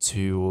one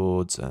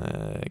towards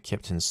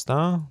Captain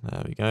Star.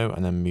 There we go.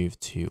 And then move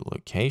to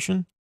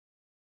location.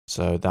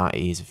 So that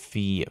is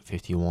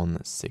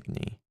V51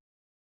 Signy.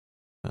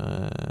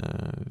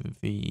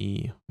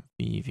 V.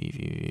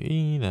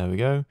 There we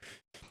go.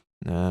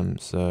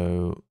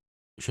 So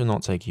it should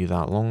not take you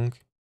that long.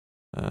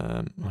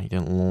 You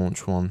didn't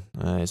launch one.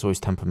 It's always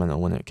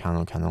temperamental when it can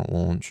or cannot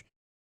launch.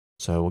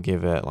 So we'll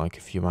give it like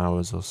a few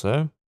hours or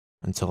so,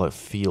 until it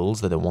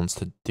feels that it wants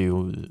to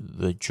do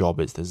the job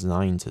it's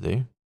designed to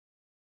do.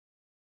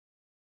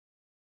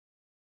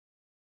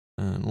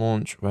 And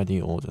launch ready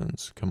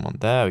ordnance. Come on,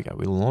 there we go.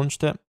 We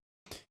launched it.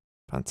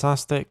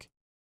 Fantastic.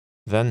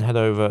 Then head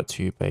over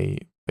to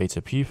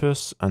Beta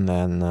Pupus, and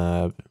then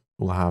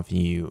we'll have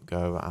you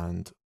go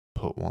and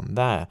put one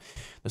there.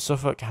 The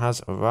Suffolk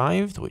has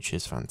arrived, which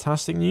is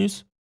fantastic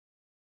news.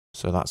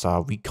 So that's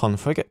our recon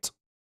frigate.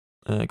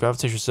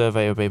 Gravitational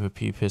survey of Beta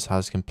Pupus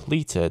has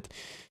completed.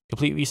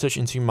 Complete research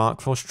into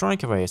Mark IV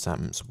striker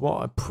ASMs.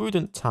 What a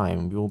prudent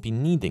time. We will be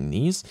needing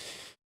these.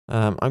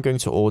 I'm going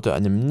to order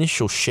an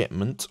initial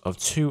shipment of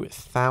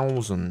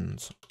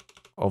 2,000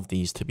 of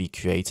these to be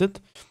created.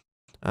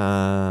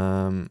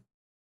 Yeah,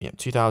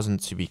 2,000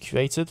 to be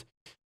created.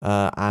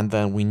 And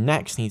then we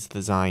next need to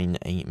design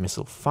a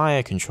missile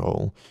fire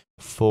control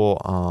for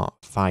our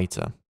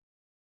fighter.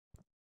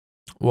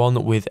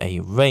 One with a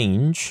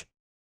range.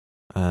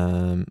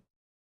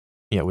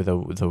 Yeah, with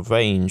a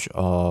range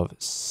of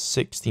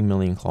 60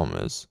 million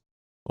kilometers,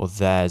 or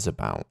there's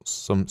about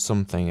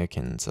something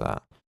akin to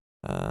that.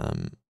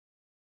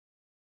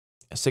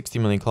 60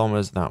 million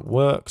kilometers, that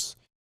works.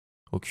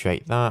 We'll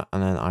create that,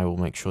 and then I will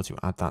make sure to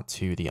add that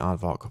to the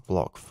Aardvark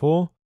Block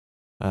 4.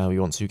 We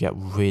want to get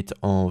rid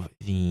of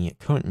the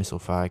current missile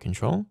fire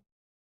control.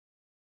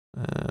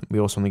 We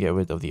also want to get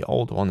rid of the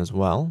old one as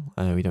well.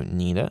 We don't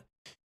need it.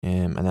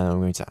 And then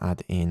I'm going to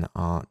add in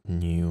our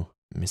new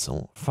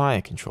missile fire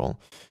control.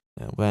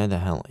 Where the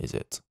hell is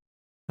it?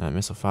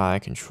 Missile fire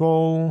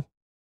control.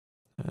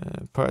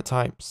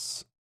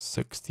 Prototypes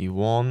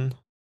 61.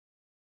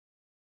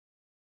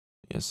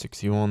 Yeah,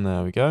 61.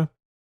 There we go.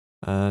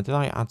 Did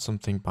I add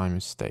something by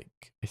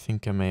mistake? I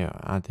think I may have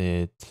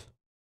added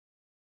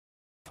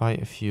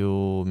fighter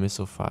fuel,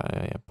 missile fire.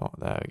 Yeah,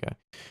 there we go.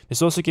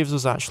 This also gives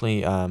us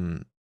actually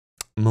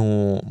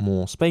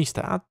more space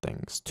to add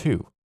things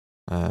too,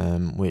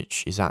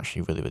 which is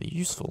actually really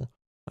useful.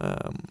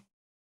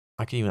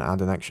 I could even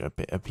add an extra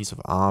a piece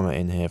of armor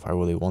in here if I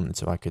really wanted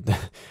to. I could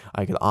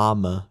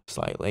armor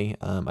slightly.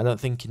 I don't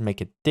think it'd make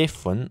a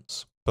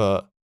difference,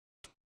 but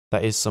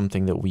that is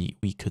something that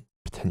we could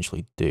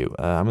potentially do.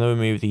 I'm going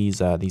to remove these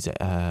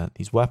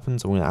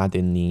weapons. I'm going to add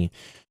in the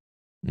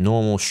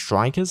normal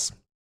strikers.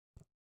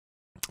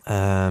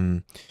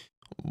 I'm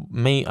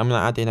going to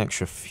add in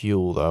extra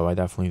fuel though. I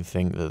definitely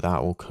think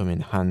that will come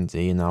in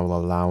handy, and that will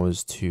allow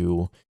us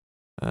to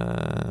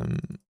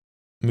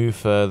move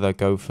further,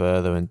 go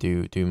further, and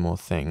do more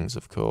things,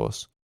 of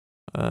course.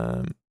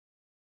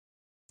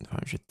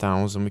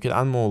 500,000. We could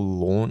add more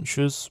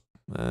launchers,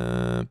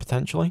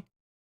 potentially,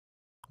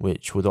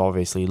 which would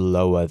obviously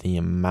lower the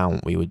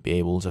amount we would be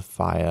able to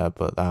fire,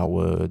 but that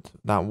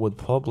would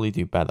probably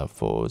do better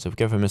for us. If we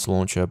go for a missile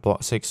launcher,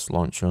 Block 6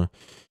 launcher,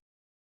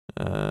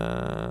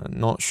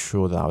 not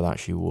sure that would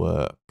actually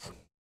work.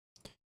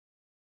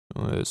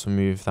 Let's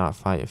remove that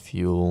fighter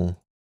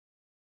fuel.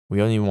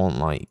 We only want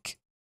like,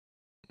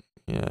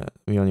 yeah,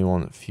 we only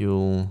want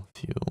fuel.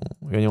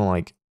 We only want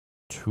like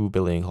 2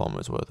 billion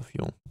kilometers worth of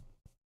fuel.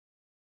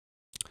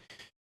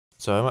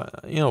 So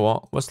you know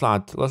what? Let's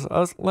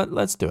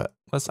do it.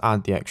 Let's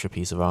add the extra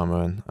piece of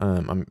armor in.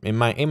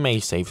 It may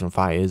save some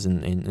fighters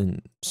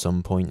in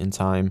some point in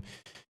time.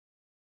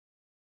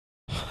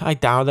 I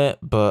doubt it,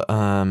 but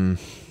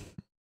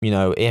you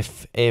know,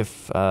 if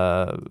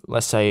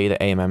let's say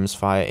the AMM's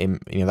fire,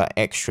 you know, that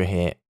extra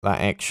hit,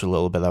 that extra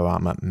little bit of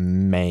armor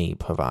may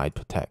provide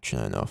protection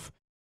enough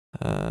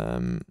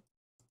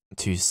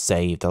to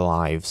save the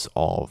lives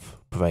of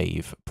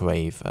brave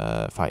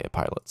fighter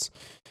pilots,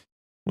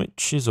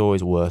 which is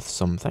always worth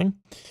something.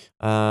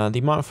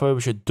 The Mark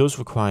Frobisher does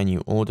require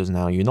new orders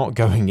now. You're not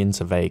going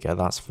into Vega,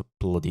 that's for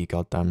bloody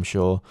goddamn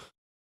sure.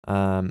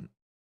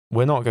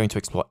 We're not going to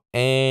explore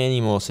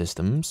any more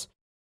systems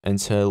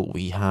until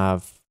we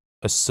have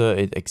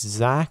asserted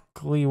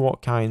exactly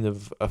what kind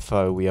of a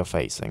foe we are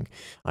facing.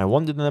 I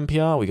wanted an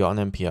NPR, we got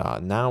an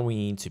NPR. Now we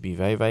need to be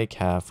very, very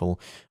careful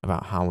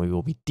about how we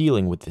will be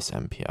dealing with this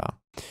NPR.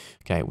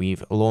 Okay,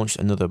 we've launched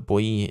another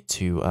buoy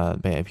to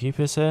Beta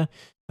Pupus here.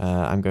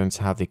 I'm going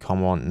to have the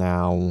Commandant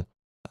now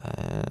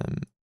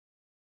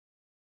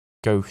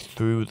go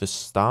through the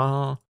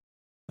star.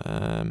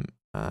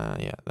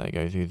 Yeah, they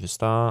go through the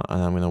star,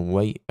 and I'm going to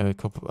wait a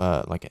couple,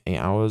 like 8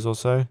 hours or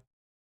so.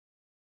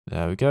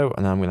 There we go,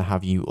 and I'm going to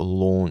have you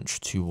launch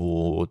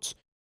towards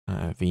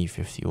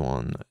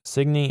V51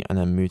 Cygni, and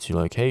then move to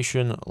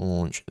location,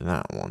 launch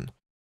that one.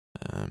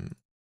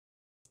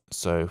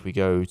 So if we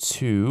go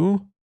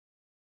to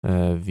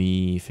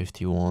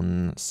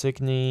V51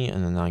 Cygni,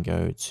 and then I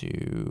go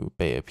to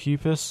Beta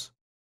Pupus,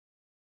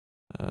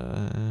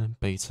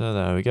 Beta,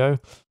 there we go.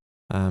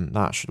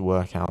 That should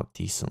work out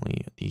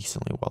decently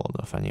well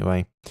enough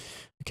anyway.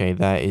 Okay,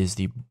 there is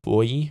the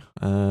buoy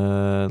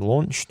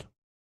launched.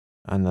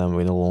 And then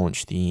we're going to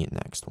launch the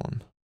next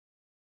one.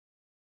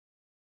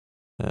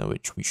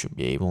 Which we should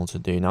be able to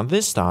do. Now,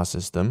 this star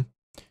system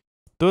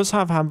does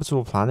have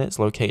habitable planets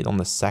located on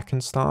the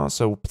second star.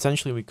 So,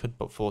 potentially we could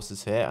put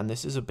forces here. And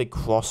this is a big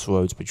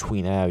crossroads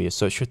between areas.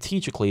 So,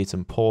 strategically, it's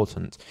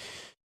important.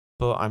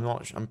 But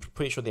I'm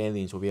pretty sure the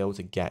aliens will be able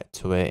to get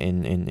to it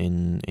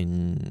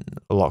in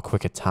a lot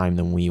quicker time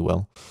than we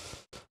will.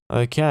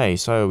 Okay,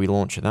 so we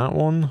launch that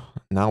one.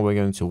 Now we're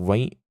going to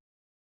wait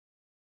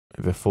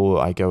before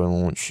I go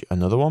and launch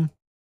another one.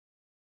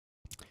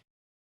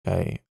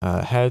 Okay,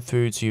 head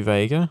through to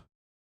Vega.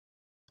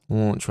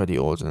 Launch ready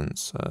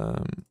ordnance.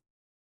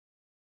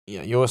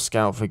 Yeah, you're a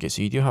scout frigate,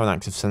 so you do have an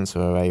active sensor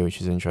array,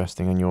 which is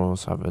interesting, and you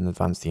also have an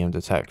advanced EM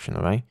detection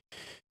array.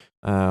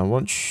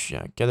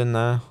 Get in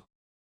there.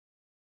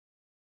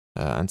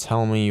 And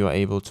tell me you're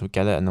able to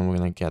get it, and then we're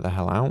going to get the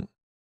hell out.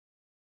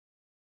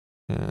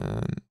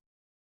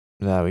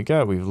 There we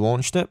go, we've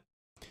launched it.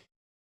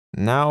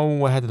 Now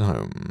we're heading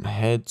home.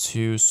 Head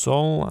to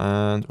Sol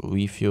and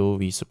refuel,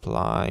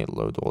 resupply,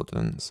 load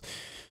ordnance.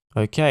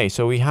 Okay,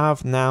 so we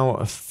have now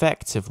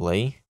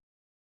effectively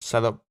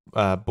set up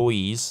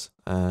buoys.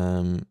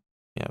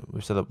 Yeah,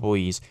 we've set up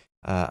buoys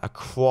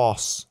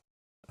across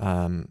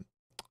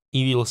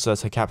Evil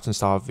Certa, Captain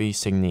Star, V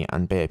Cygni,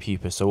 and Beta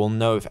Pupus. So we'll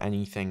know if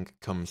anything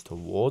comes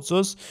towards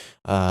us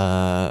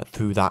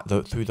through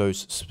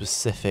those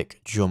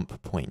specific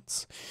jump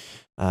points.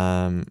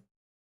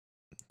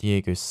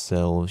 Diego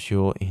Silves,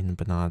 you're in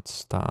Bernard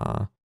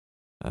Star.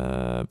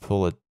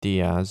 Paula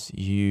Diaz,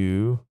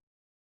 you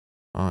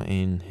are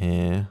in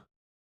here.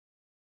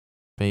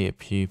 Beta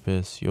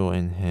Pupus, you're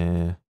in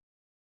here.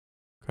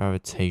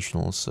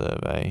 Gravitational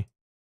survey.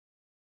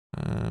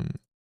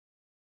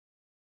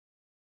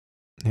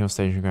 Hill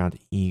Station Ground,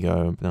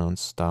 Ego, Bernard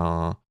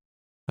Star.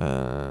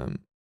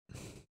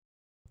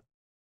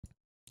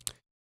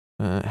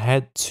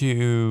 Head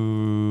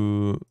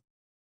to...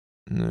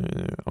 No,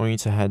 I want you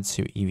to head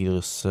to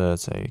Evil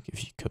Certa,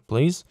 if you could,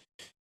 please.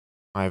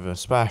 I have a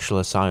special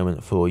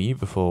assignment for you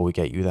before we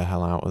get you the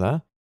hell out of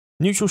there.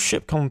 Neutral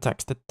ship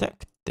contacts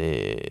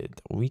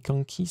detected.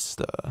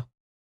 Reconquista.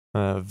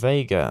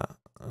 Vega.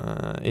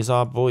 Is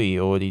our buoy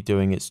already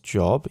doing its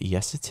job?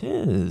 Yes, it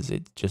is.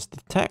 It just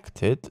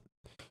detected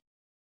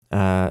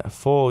 4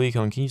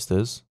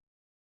 Reconquistas.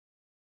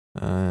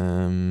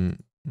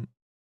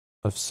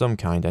 Of some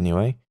kind,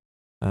 anyway.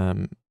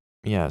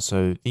 Yeah,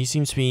 so these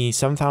seem to be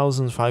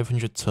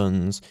 7,500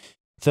 tons.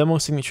 Thermal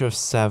signature of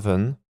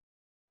 7.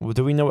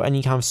 Do we know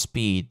any kind of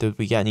speed? Did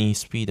we get any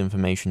speed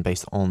information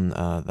based on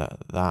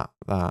that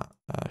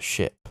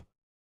ship?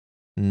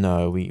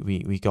 No,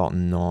 we got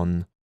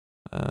none.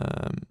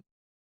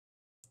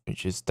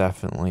 Which is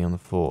definitely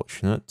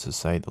unfortunate, to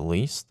say the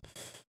least.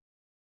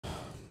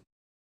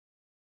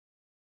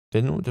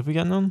 Did we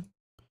get none?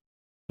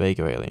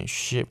 Vega alien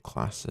ship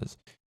classes.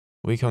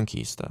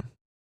 Reconquista.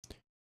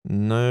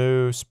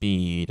 No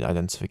speed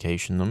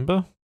identification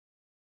number.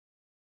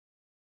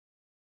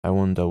 I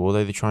wonder, will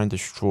they try and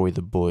destroy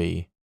the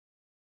buoy?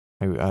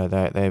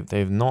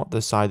 They've not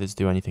decided to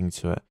do anything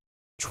to it.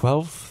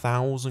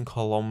 12,000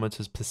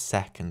 kilometers per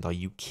second. Are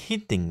you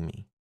kidding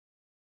me?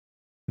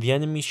 The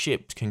enemy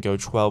ships can go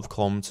 12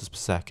 kilometers per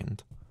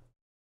second.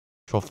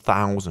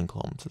 12,000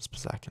 kilometers per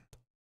second.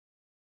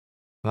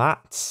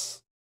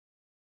 That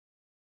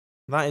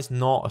is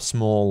not a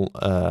small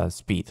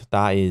speed.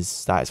 That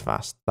is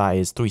fast. That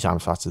is 3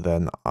 times faster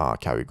than our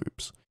carrier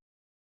groups.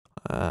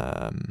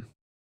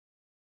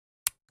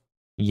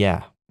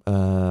 Yeah.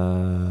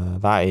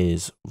 That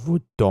is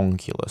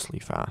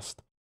redonkulously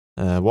fast.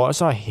 What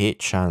is our hit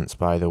chance,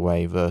 by the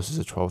way, versus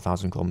a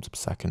 12,000 kilometers per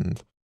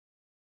second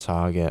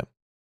target?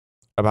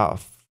 About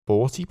a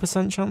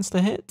 40% chance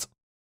to hit,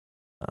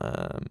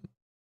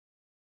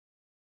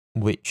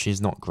 which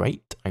is not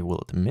great, I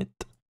will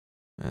admit.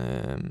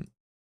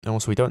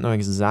 Also, we don't know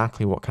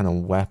exactly what kind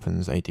of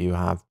weapons they do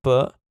have,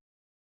 but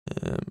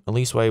at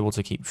least we're able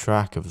to keep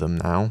track of them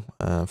now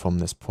from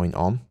this point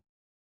on.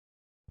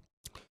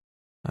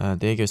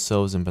 Diego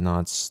Silva's and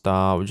Bernard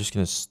Starr. We're just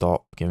going to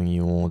stop giving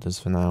you orders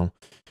for now.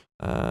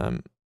 Okay,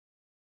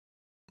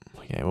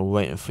 we're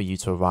waiting for you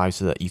to arrive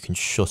so that you can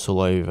shuttle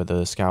over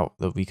the scout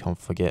that we can't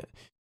forget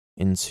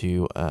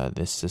into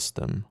this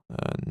system.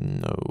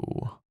 No,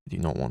 I do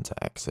not want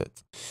to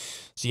exit.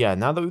 So yeah,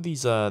 now that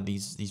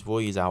these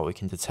warriors out, we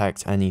can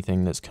detect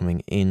anything that's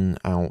coming in,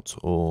 out,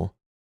 or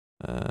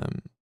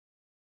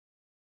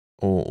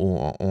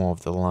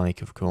of the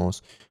like, of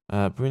course.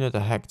 Bruno de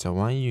Hector,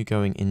 why are you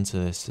going into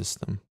this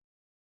system?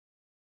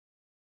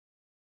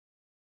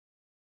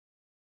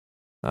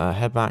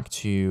 Head back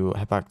to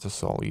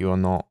Sol. You're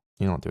not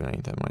doing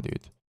anything, my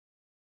dude.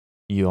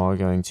 You are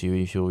going to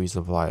refuel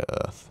resupply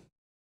Earth.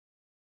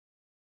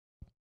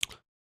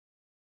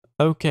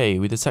 Okay,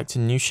 we detected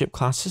new ship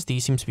classes.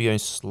 These seem to be going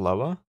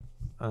slower.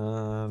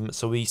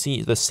 So we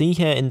see the C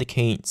here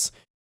indicates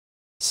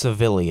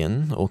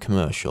civilian or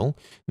commercial.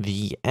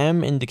 The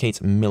M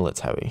indicates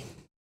military.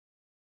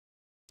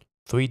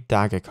 3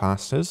 dagger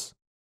classes.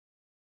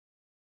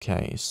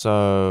 Okay,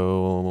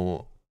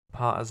 so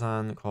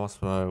partisan,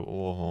 crossbow,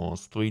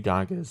 warhorse, 3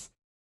 daggers.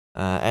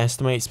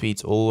 Estimate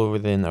speeds all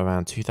within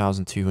around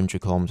 2,200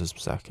 kilometers per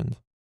second.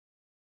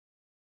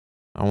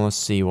 I want to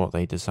see what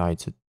they decide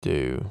to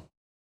do.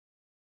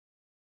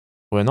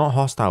 We're not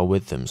hostile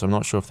with them, so I'm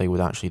not sure if they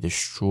would actually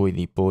destroy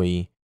the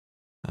buoy.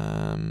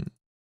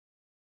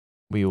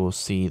 We will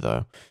see,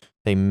 though.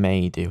 They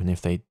may do, and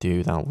if they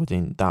do,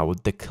 that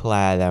would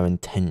declare their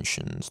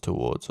intentions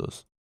towards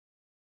us.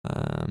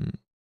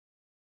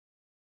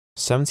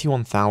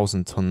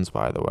 71,000 tons,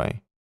 by the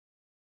way.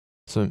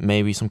 So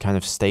maybe some kind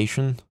of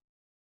station.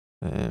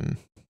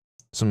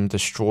 Some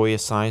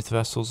destroyer-sized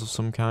vessels of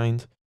some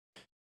kind.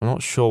 I'm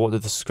not sure what the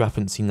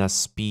discrepancy in their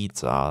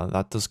speeds are.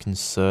 That does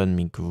concern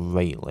me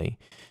greatly.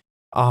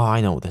 Oh, I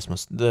know what this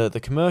must...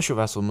 The commercial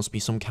vessel must be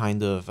some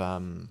kind of...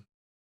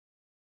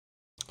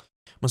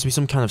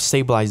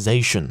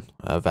 stabilization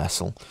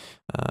vessel.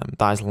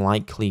 That is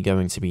likely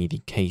going to be the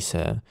case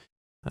here.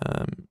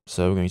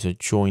 So we're going to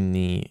join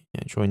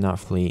that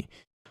fleet.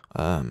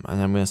 And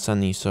I'm going to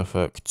send the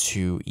Suffolk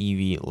to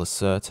Evie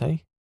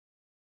Lacerte.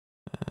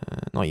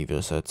 Not Evie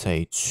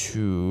Lacerte,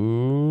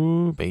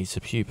 to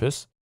Beta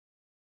Pupus.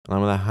 And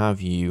I'm going to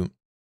have you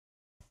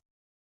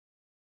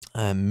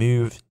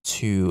move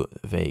to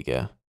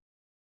Vega.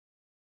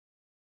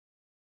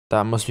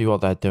 That must be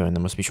what they're doing.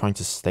 They must be trying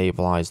to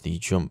stabilize the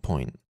jump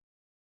point.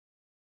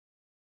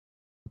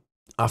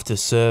 After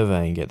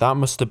surveying it, that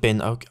must have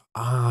been... Okay,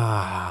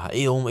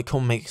 it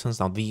can't make sense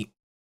now. The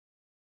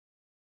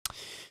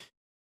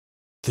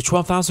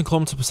 12,000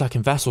 kilometers per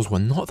second vessels were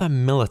not their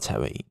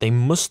military. They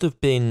must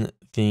have been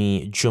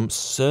the jump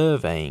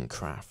surveying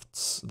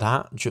crafts,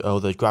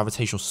 the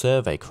gravitational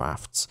survey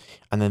crafts,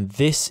 and then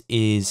this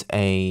is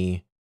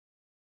this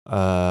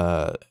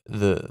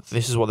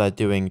is what they're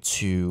doing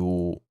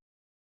to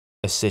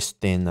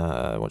assist in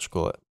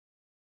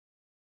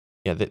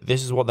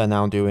this is what they're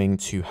now doing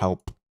to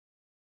help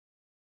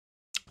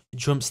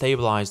jump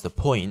stabilize the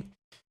point,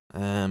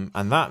 and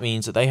that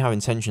means that they have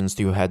intentions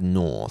to head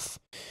north.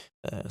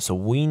 So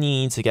we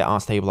need to get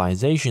our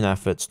stabilization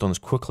efforts done as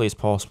quickly as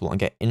possible and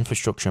get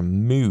infrastructure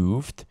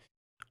moved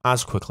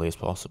as quickly as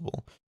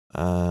possible.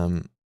 How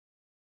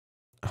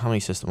many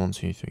systems? 1,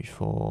 2, 3,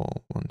 4.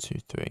 1, 2,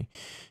 3.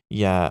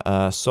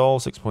 Yeah, Sol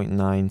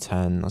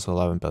 6.910. That's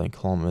 11 billion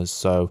kilometers.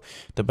 So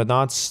the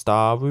Bernard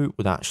Star route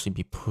would actually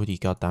be pretty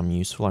goddamn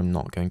useful. I'm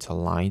not going to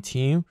lie to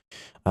you.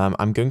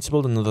 I'm going to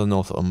build another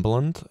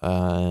Northumberland.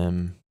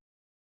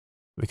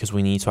 Because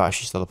we need to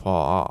actually start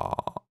our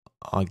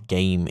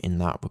game in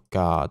that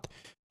regard.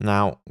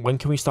 Now, when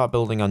can we start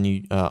building our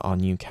new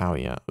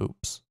carrier?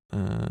 Oops.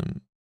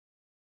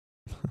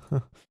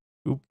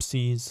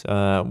 Oopsies.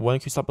 When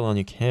can we start building our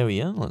new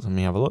carrier? Let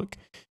me have a look.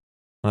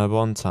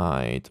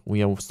 Bondtide.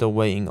 We are still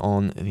waiting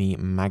on the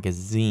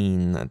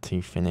magazine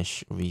to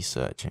finish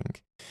researching.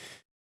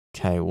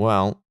 Okay,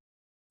 well,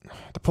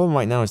 the problem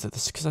right now is that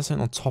because I'm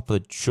sitting on top of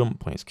the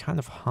jump point, it's kind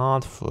of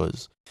hard for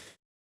us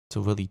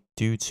to really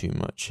do too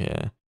much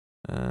here.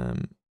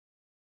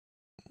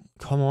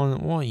 Come on,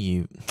 what are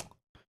you?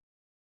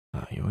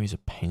 Oh, you're always a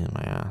pain in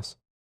my ass.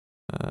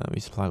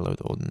 Resupply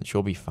load ordnance,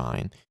 you'll be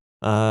fine.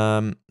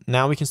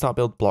 Now we can start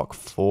build block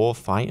 4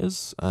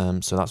 fighters.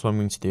 So that's what I'm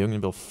going to do. I'm going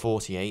to build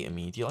 48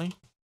 immediately.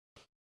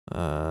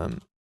 Yeah,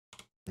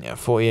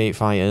 48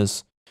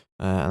 fighters.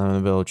 And I'm going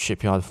to build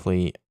shipyard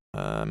fleet.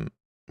 Here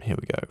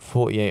we go.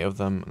 48 of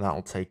them.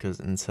 That'll take us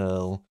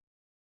until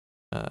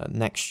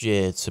next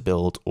year to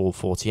build all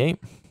 48.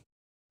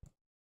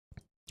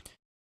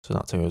 So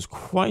that takes us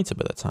quite a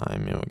bit of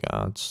time in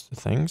regards to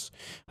things.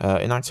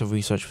 Inactive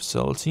research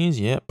facilities,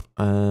 yep.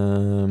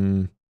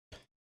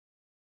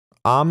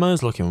 armor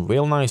is looking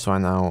real nice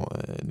right now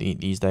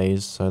these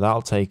days. So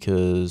that'll take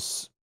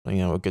us, you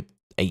know, a good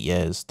 8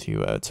 years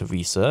to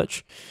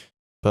research,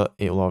 but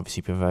it will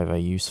obviously be very,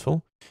 very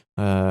useful.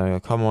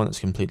 Common has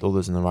completed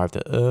orders and arrived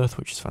at Earth,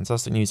 which is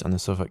fantastic news, and the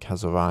Suffolk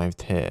has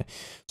arrived here.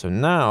 So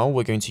now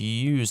we're going to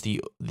use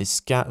the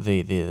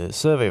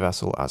survey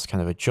vessel as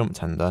kind of a jump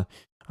tender,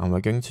 and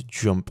we're going to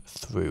jump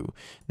through.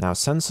 Now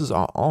sensors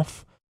are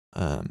off,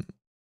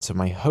 so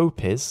my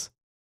hope is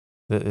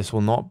that this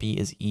will not be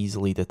as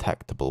easily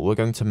detectable. We're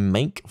going to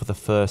make for the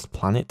first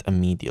planet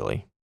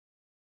immediately.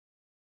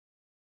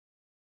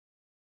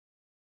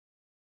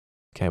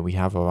 Okay, we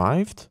have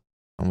arrived,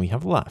 and we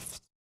have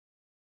left.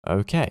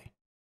 Okay,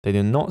 they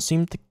do not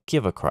seem to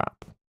give a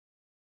crap,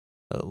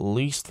 at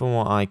least from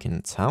what I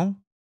can tell.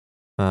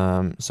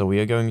 So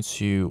we're going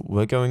to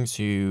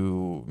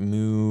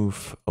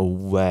move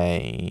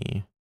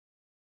away.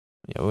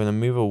 Yeah, we're going to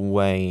move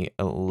away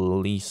at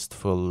least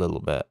for a little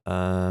bit.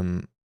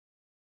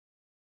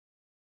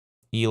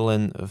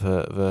 Elin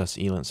versus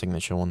Elin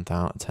signature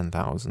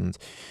 10,000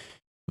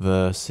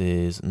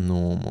 versus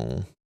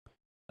normal.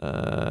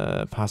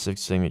 Passive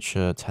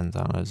signature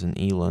 10,000.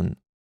 Elin.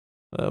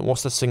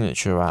 What's the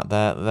signature at?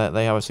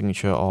 They have a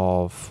signature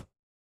of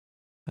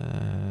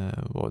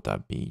what would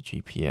that be?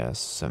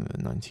 GPS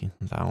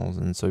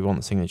 19,000. So we want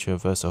the signature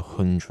versus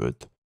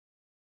 100.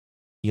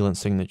 Elin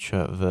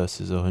signature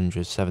versus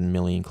 107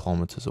 million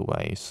kilometers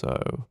away.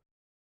 So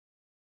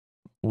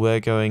we're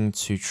going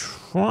to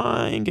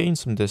try and gain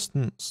some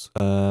distance.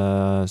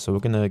 So we're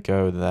gonna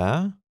go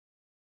there,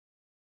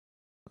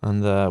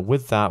 and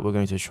with that, we're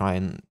going to try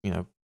and, you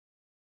know,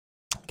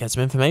 get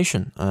some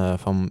information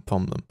from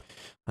them.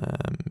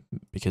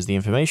 Because the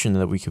information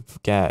that we could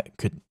get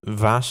could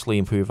vastly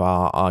improve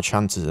our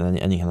chances in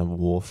any kind of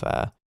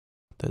warfare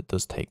that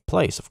does take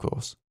place, of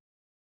course.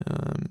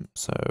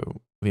 So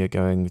we're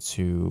going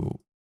to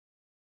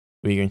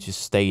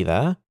stay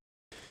there,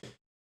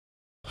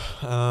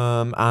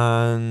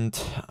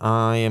 and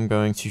I am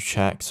going to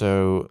check.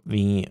 So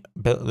the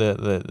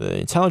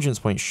intelligence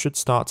point should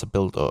start to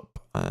build up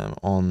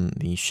on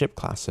the ship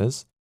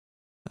classes,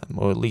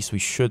 or at least we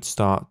should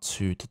start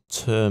to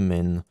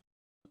determine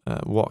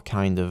what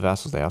kind of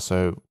vessels they are.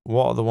 So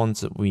what are the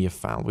ones that we have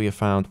found? We have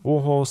found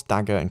warhorse,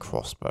 dagger, and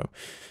crossbow.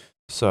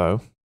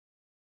 So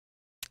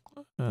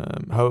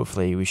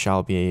hopefully we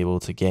shall be able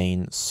to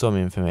gain some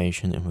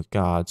information in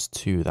regards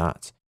to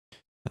that.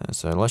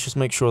 So let's just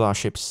make sure that our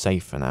ship's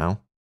safe for now.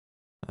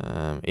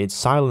 It's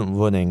silent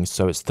running,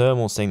 so its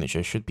thermal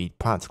signature should be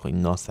practically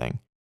nothing.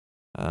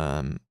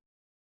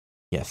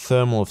 Yeah,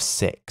 thermal of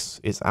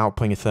 6. It's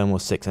outputting a thermal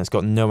of 6, and it's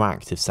got no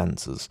active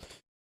sensors.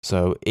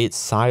 So it's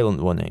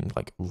silent running,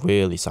 like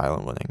really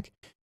silent running.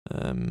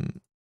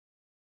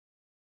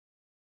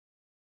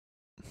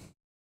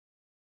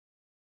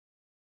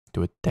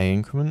 Do a day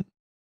increment?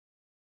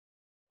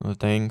 Another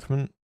day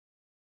increment?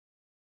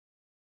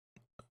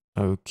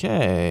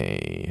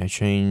 Okay, I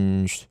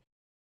changed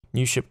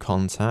new ship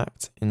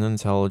contact in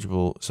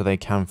unintelligible so they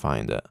can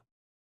find it.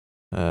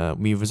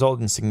 We've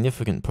resulted in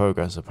significant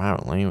progress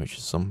apparently, which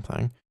is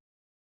something.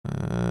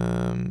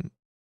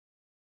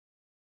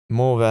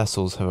 More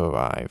vessels have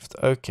arrived.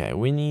 Okay,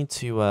 we need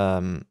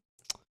to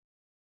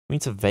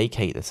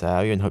vacate this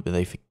area and hope that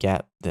they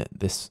forget that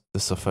the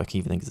Suffolk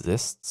even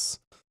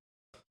exists.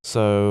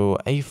 So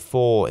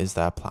A4 is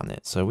their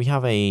planet. So we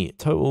have a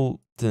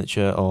total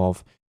signature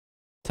of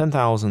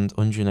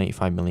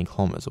 10,185 million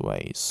kilometers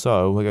away.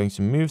 So we're going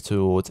to move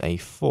towards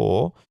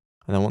A4,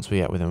 and then once we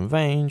get within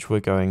range, we're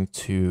going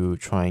to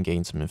try and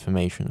gain some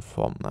information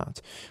from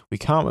that. We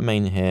can't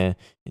remain here;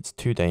 it's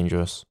too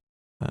dangerous.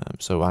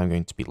 So I'm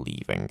going to be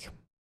leaving.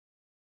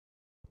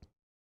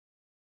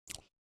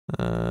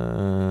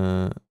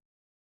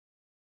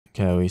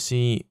 Okay, we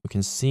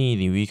can see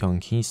the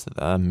Reconquista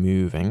there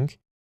moving.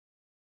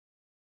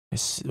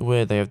 It's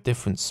where they have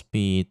different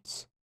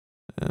speeds.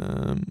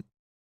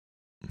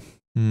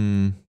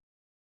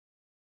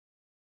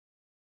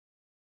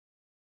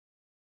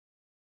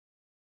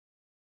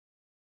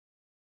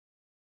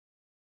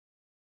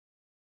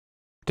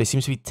 They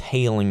seem to be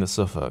tailing the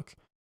Suffolk,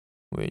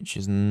 which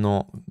is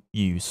not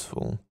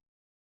useful.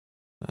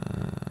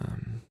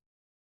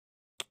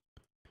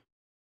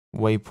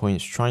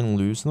 Waypoints, try and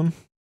lose them.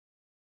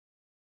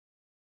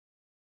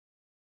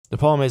 The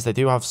problem is they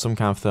do have some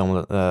kind of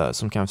thermal,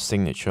 some kind of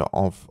signature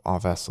of our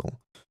vessel,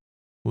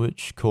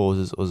 which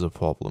causes us a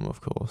problem, of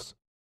course.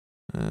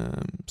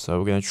 So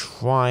we're going to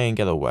try and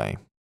get away.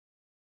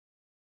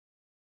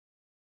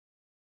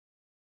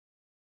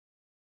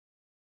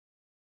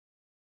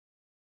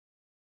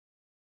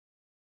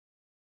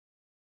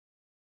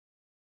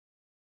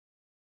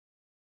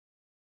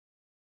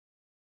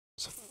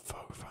 It's so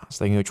fast.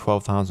 They can go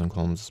 12,000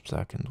 kilometers per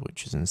second,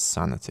 which is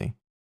insanity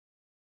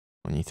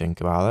when you think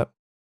about it.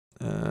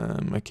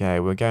 Okay,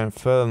 we're going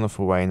further enough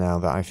away now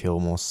that I feel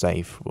more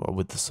safe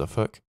with the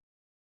Suffolk.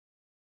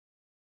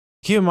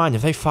 Keep in mind,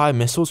 if they fire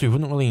missiles, we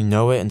wouldn't really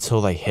know it until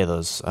they hit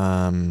us.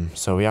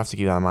 So we have to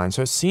keep that in mind.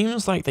 So it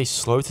seems like they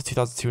slowed to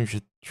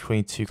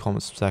 2,222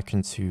 kilometers per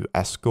second to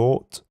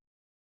escort.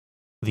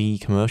 the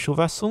commercial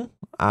vessel,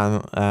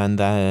 and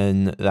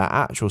then their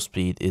actual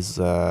speed is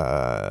 8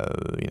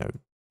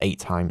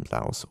 times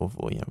that, or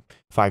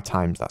 5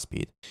 times that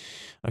speed.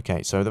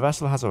 Okay, so the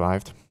vessel has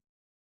arrived.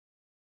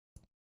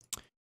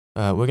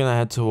 We're gonna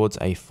head towards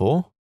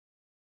A4.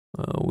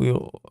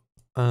 We'll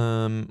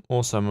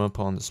also I'm gonna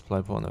put on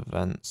display, put on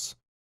events.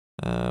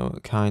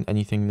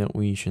 Anything that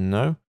we should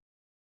know.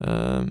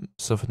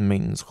 Suffered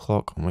maintenance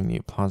clock on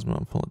magnetic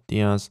plasma, Paul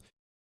Diaz.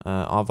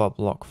 RVAR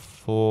block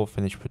 4,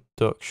 finished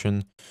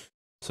production.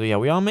 So yeah,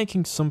 we are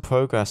making some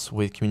progress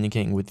with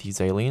communicating with these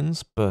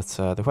aliens, but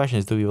the question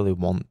is, do we really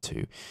want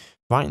to?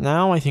 Right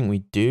now, I think we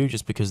do,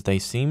 just because they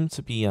seem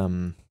to be, how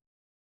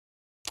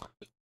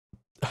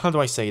do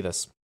I say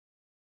this?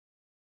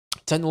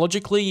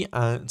 Technologically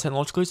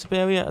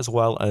superior, as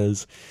well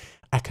as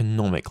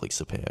economically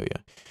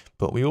superior.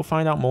 But we will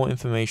find out more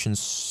information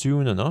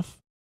soon enough.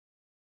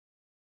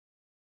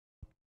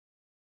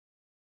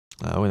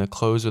 We're going to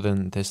close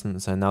within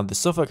distance. And now the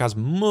Suffolk has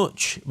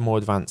much more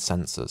advanced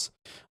sensors.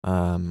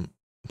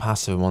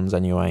 Passive ones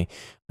anyway.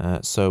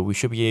 So we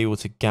should be able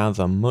to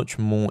gather much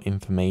more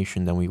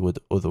information than we would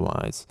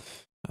otherwise.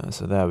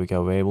 So there we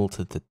go. We're able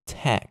to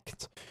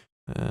detect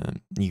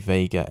the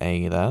Vega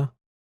A there.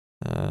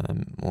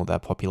 Or their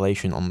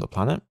population on the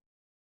planet.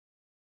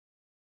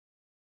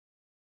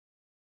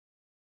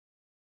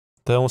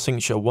 Thermal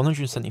signature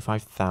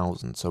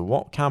 175,000. So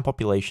what kind of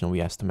population are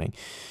we estimating?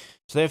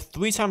 So they have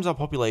 3 times our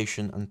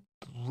population and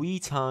 3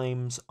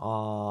 times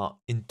our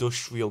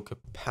industrial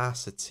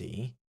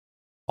capacity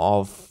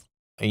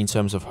in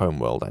terms of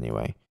homeworld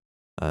anyway.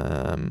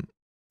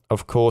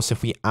 Of course,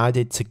 if we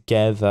added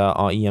together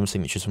our EM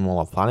signatures from all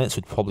our planets,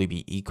 it would probably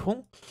be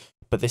equal.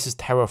 But this is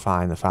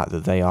terrifying, the fact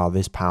that they are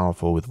this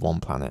powerful with 1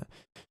 planet.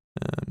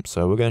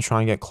 So we're going to try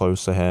and get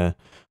closer here.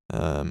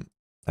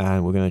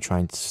 And we're going to try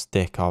and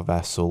stick our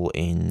vessel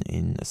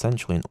in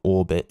essentially an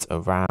orbit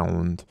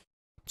around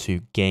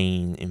to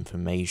gain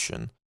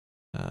information.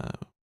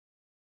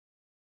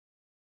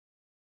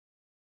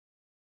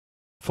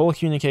 Full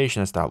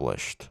communication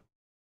established.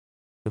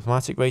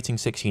 Diplomatic rating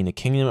 16, the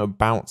Kingdom of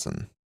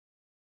Boutzen.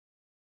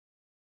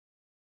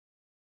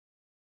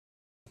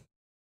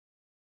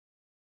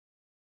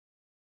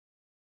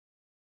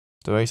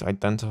 The race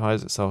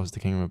identifies itself as the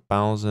Kingdom of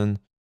Boutzen.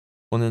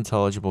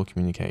 Unintelligible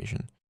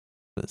communication.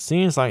 But it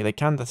seems like they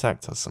can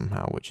detect us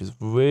somehow, which is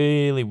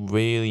really,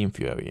 really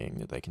infuriating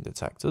that they can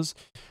detect us.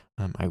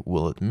 I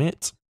will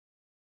admit.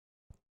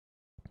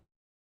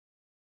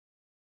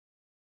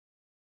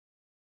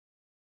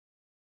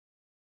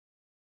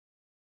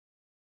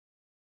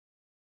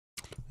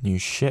 New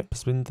ship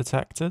has been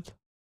detected.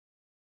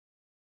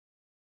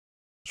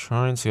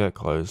 Trying to get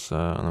closer,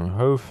 and I'm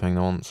hoping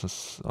they want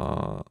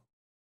to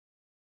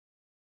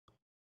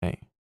okay,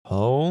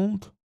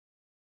 hold.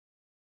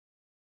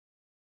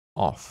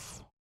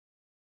 Off.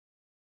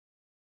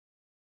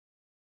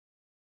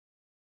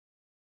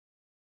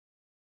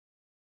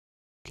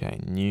 Okay,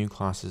 new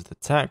classes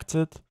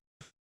detected.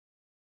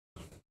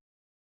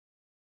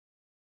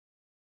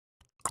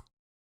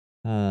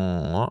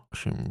 That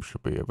seems to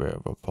be a bit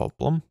of a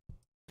problem.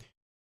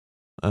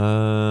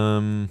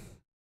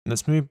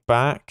 Let's move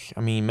back.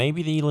 I mean,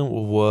 maybe the Elan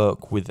will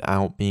work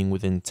without being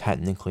within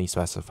technically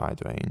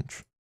specified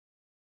range.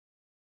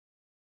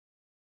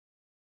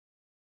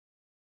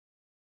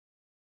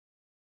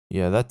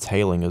 Yeah, they're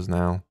tailing us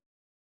now. At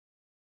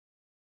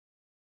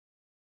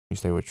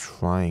least they were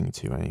trying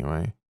to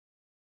anyway.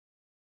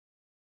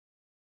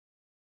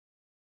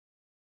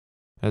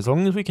 As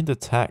long as we can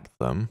detect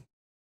them,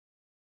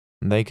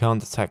 and they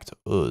can't detect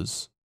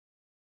us,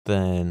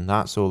 then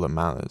that's all that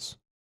matters.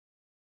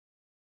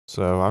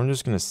 So I'm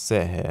just going to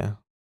sit here.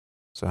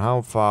 So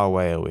how far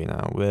away are we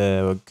now?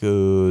 We're a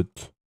good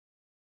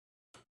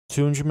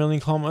 200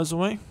 million kilometers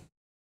away.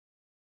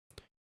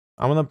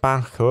 I'm going to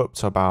back up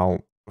to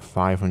about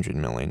 500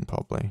 million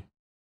probably.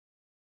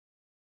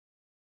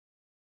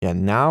 Yeah,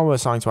 now we're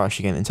starting to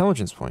actually gain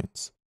intelligence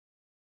points.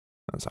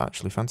 That's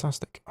actually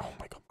fantastic. Oh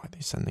my god, why are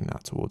they sending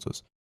that towards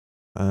us?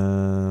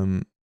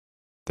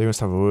 They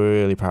must have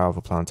really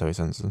powerful planetary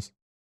sensors.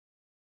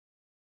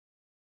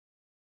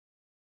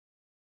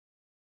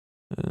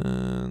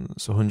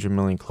 It's 100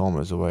 million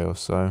kilometers away or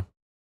so.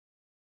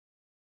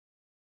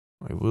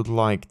 I would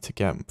like to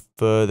get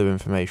further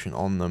information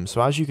on them.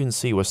 So as you can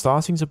see, we're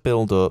starting to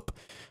build up.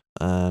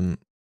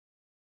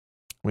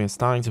 We're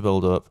starting to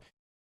build up,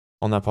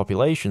 on their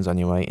populations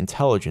anyway,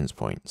 intelligence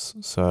points.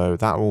 So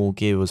that will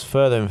give us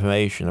further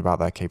information about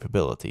their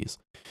capabilities.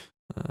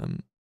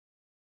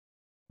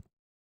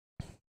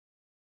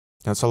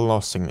 That's a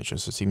lost signature,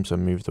 so it seems to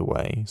have moved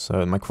away.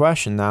 So my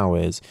question now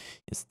is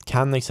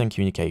can they send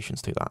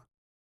communications to that?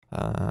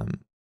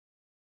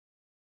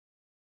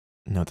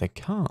 No, they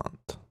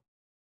can't.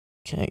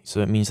 Okay,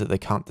 so it means that they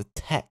can't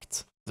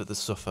detect that the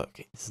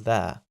Suffolk is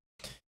there.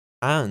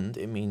 And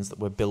it means that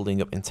we're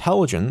building up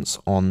intelligence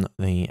on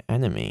the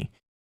enemy.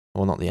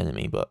 Well, not the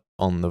enemy, but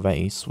on the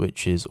race,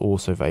 which is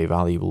also very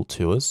valuable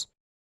to us.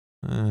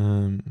 So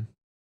I'm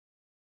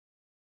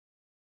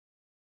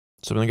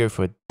going to go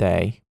for a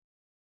day.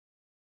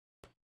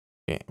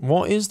 Okay,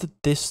 what is the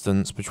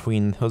distance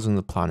between us and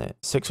the planet?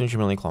 600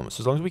 million kilometers.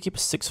 As long as we keep a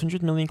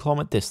 600 million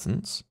kilometer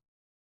distance,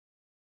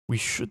 we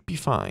should be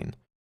fine.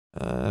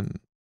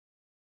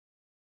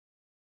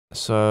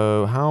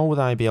 So how would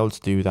I be able to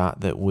do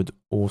that would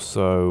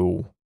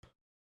also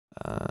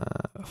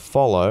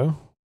follow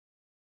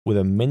with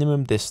a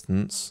minimum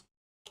distance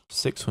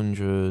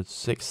 600,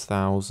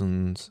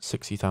 6,000,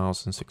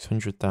 60,000,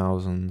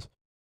 600,000,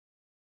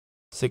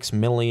 6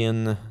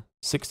 million,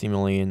 60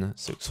 million,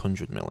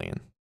 600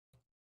 million.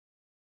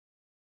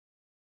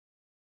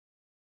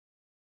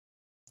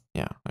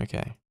 Yeah,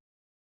 okay.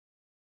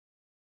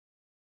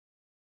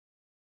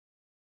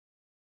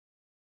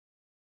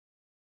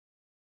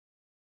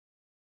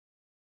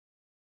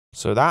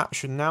 So that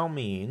should now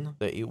mean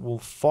that it will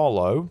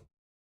follow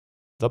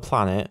the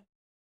planet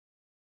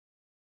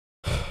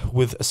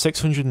with a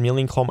 600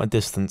 million kilometer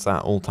distance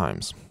at all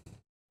times.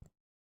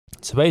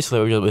 So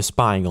basically, we're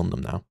spying on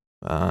them now.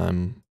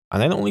 And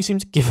they don't really seem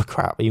to give a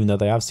crap, even though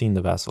they have seen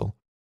the vessel.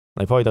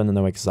 They probably don't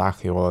know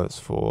exactly what it's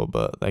for,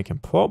 but they can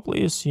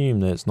probably assume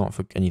that it's not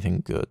for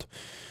anything good.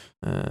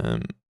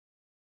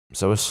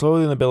 So we're slowly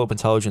going to build up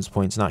intelligence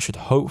points, and that should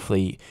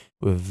hopefully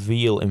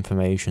reveal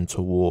information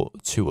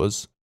to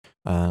us,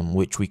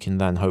 which we can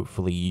then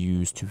hopefully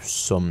use to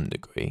some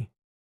degree.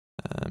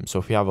 So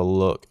if we have a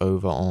look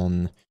over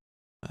on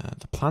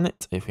the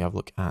planet, if we have a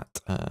look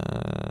at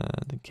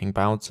the King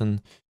Boutzen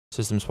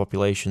systems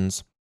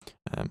populations,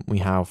 we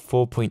have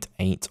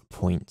 4.8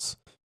 points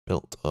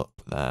built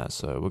up there.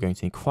 So we're going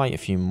to need quite a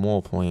few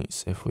more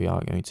points if we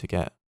are going to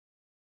get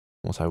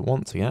what I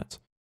want to get.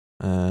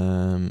 So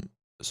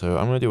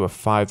I'm going to do a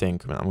 5-day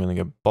increment. I'm going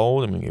to go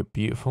bold. I'm going to go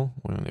beautiful.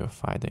 We're going to do a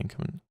 5-day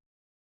increment.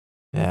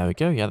 There we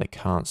go. Yeah, they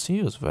can't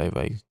see us. Very,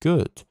 very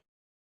good.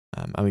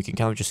 And we can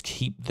kind of just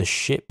keep the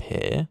ship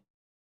here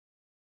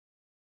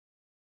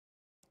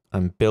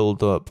and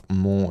build up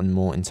more and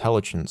more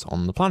intelligence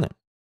on the planet.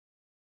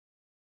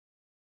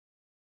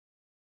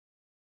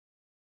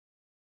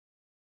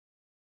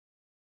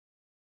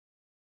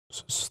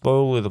 So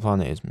slowly the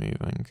planet is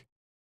moving,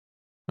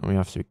 and we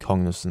have to be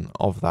cognizant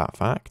of that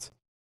fact.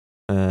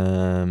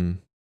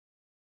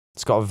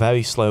 It's got a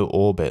very slow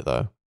orbit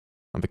though,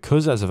 and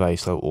because there's a very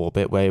slow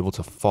orbit, we're able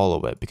to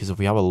follow it, because if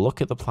we have a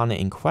look at the planet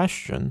in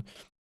question,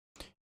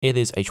 it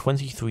is a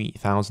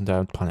 23,000 year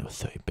old planet with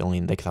 30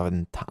 billion. They could have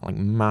a like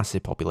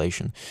massive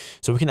population.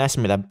 So we can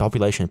estimate that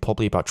population is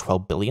probably about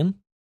 12 billion.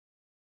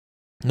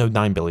 No,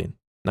 9 billion.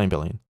 9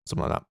 billion.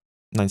 Something like that.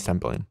 9 to 10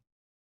 billion.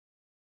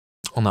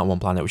 On that one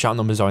planet, which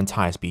outnumbers our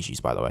entire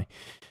species, by the way.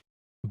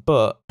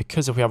 But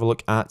because if we have a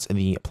look at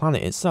the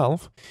planet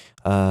itself,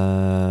 if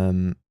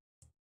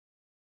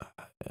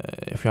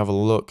we have a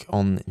look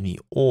on the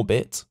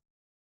orbit,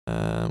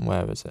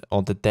 where is it?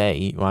 On the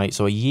day, right?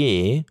 So a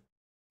year.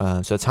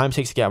 So the time it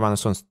takes to get around the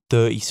sun is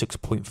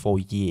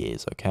 36.4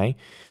 years, okay?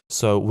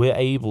 So we're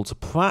able to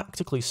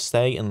practically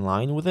stay in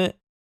line with it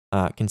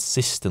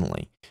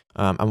consistently.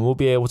 And we'll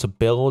be able to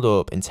build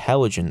up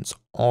intelligence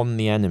on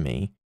the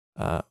enemy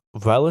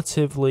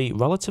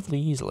relatively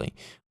easily.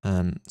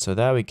 So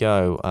there we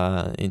go.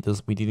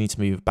 We do need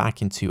to move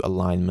back into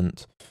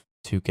alignment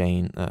to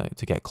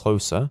get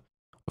closer,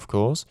 of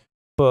course.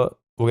 But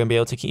we're going to be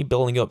able to keep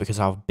building up because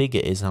how big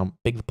it is, how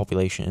big the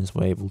population is,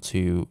 we're able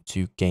to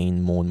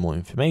gain more and more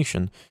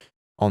information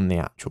on the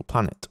actual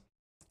planet.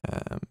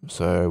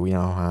 So we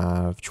now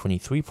have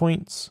 23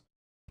 points.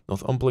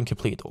 Northumberland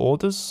completed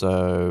orders,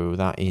 so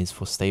that is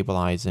for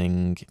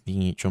stabilizing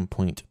the jump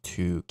point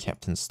to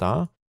Captain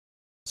Star.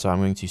 So I'm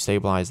going to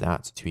stabilize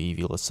that to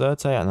Evie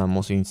Lacerte, and I'm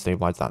also going to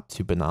stabilize that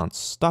to Bernard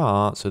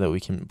Star so that we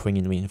can bring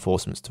in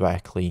reinforcements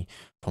directly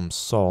from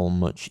Sol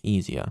much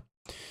easier.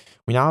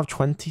 We now have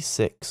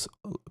 26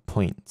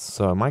 points,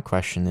 so my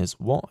question is,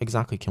 what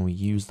exactly can we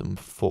use them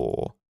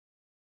for?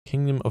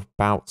 Kingdom of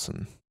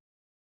Boutzen.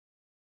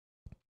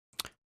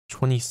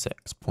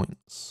 26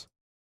 points.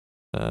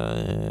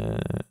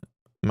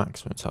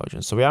 Maximum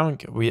intelligence. So we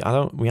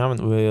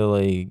haven't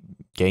really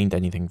gained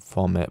anything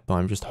from it, but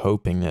I'm just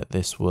hoping that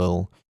this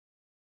will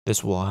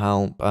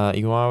help.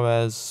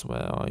 Juarez,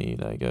 where are you?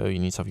 There you go. You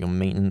need to have your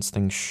maintenance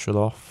thing shut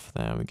off.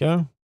 There we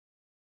go.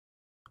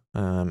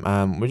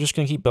 We're just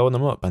going to keep building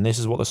them up, and this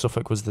is what the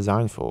Suffolk was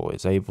designed for.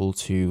 It's able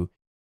to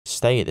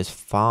stay at this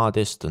far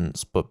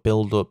distance, but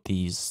build up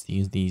these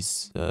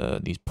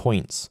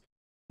points,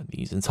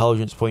 these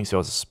intelligence points, to be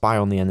able to spy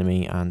on the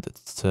enemy and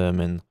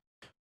determine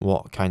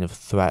what kind of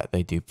threat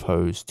they do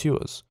pose to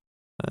us.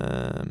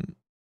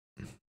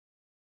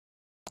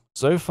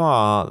 So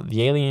far,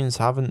 the aliens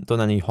haven't done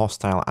any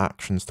hostile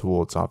actions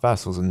towards our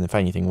vessels, and if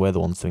anything, we're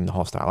the ones doing the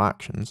hostile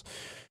actions.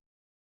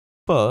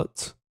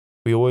 But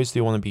we always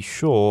do want to be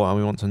sure, and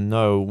we want to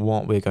know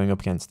what we're going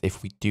up against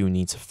if we do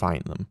need to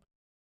fight them.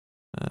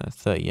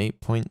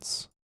 38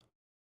 points.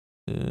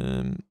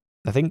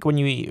 I think when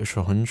you reach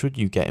 100,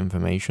 you get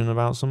information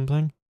about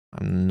something.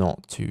 I'm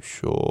not too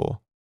sure.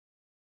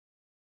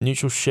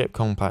 Neutral ship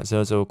compact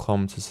 00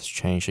 kilometers has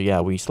changed. So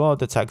yeah, we still are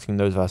detecting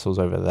those vessels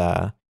over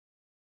there.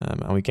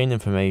 And we gained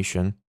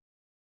information.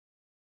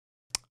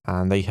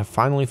 And they have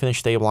finally finished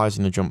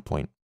stabilizing the jump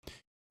point.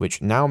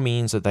 which now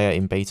means that they are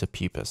in beta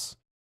pupus.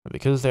 And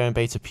because they're in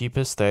beta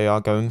pupus, they are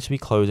going to be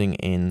closing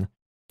in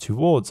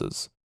towards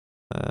us.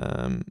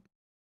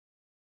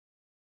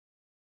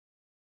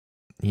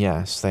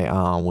 Yes, they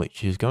are,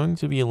 which is going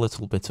to be a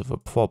little bit of a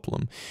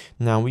problem.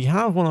 Now, we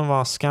have one of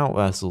our scout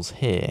vessels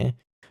here,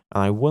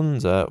 and I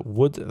wonder,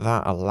 would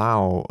that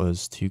allow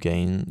us to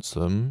gain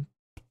some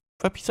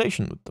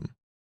reputation with them?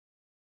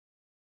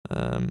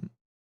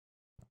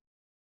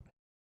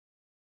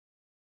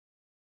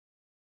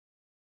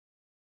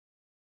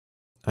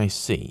 I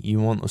see. You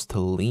want us to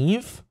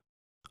leave?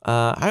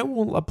 I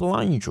will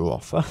oblige your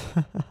offer.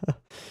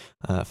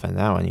 For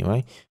now,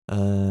 anyway.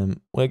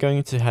 We're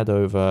going to head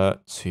over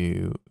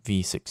to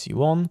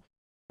V61.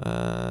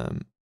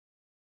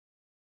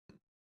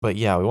 But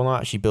yeah, we want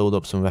to actually build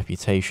up some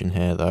reputation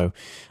here, though.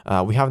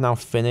 We have now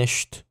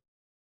finished.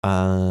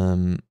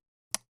 Yeah,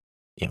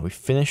 we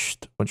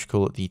finished,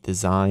 the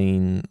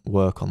design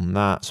work on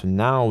that. So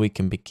now we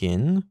can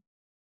begin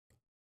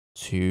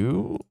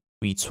to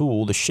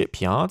retool the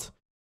shipyard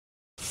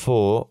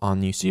for our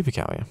new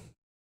supercarrier.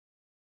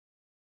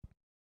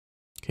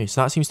 Okay,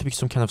 so that seems to be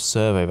some kind of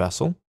survey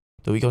vessel.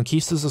 The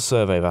Reconquistas are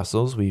survey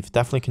vessels. We've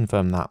definitely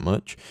confirmed that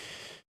much.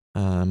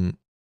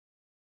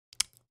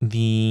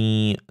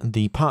 The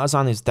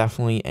Partisan is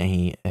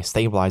definitely a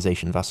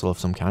stabilization vessel of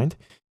some kind.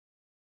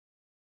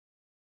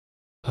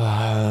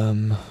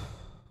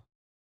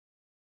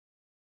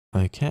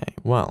 Okay,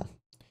 well.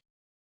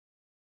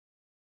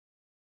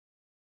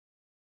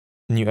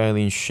 New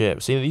alien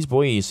ship. See, these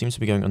buoys seem to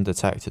be going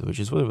undetected, which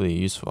is really, really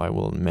useful, I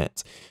will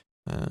admit.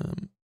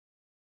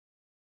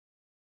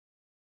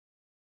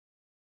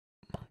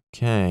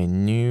 Okay,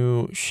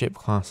 new ship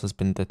class has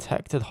been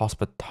detected.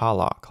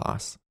 Hospitaller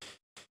class.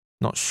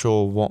 Not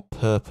sure what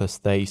purpose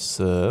they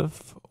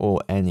serve, or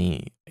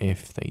any,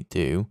 if they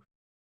do.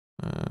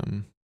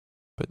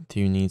 But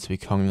do need to be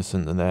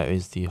cognizant that there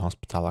is the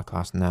Hospitaller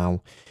class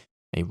now.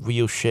 A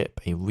real ship,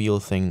 a real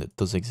thing that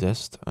does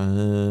exist.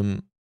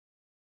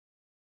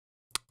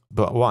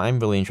 But what I'm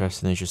really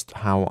interested in is just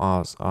how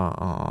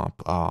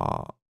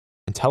our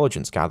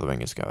intelligence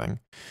gathering is going.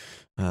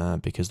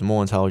 Because the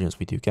more intelligence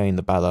we do gain,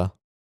 the better.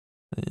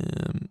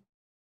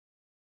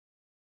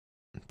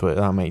 But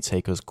that may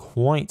take us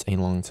quite a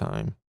long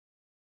time.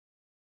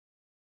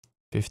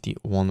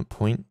 51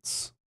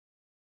 points.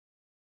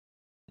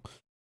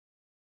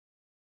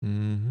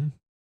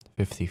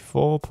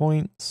 54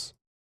 points.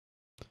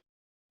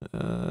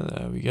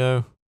 There we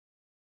go.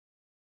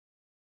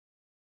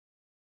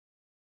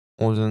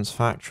 Ordnance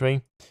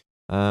factory.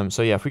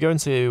 So yeah, if we go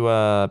into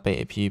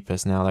Beta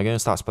Pupus now, they're going to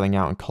start spreading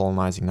out and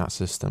colonizing that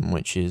system,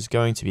 which is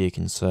going to be a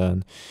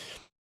concern.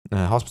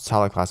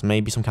 Hospitaller class,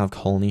 maybe some kind of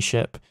colony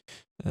ship.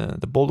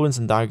 The Baldwins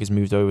and Daggers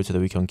moved over to the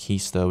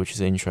Reconquista, which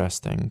is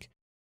interesting.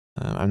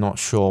 I'm not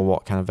sure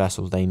what kind of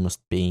vessels they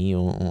must be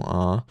or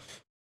are.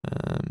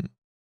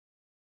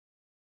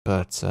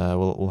 But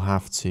we'll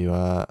have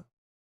to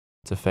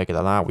figure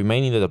that out. We may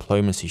need a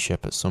diplomacy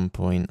ship at some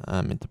point.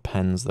 It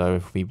depends, though,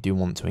 if we do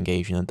want to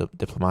engage in a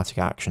diplomatic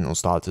action or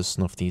start to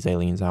snuff these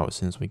aliens out as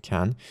soon as we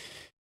can.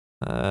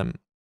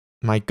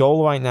 My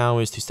goal right now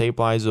is to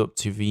stabilize up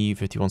to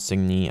V51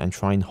 Cygni and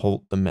try and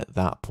halt them at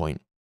that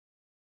point.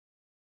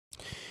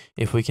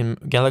 If we can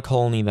get a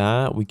colony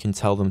there, we can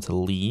tell them to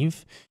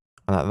leave.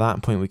 And at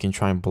that point, we can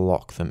try and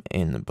block them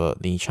in.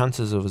 But the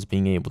chances of us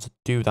being able to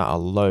do that are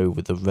low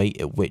with the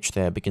rate at which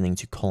they're beginning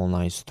to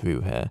colonize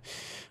through here.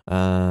 We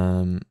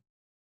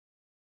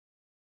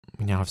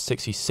now have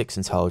 66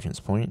 intelligence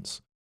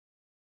points,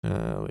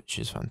 which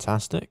is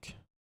fantastic.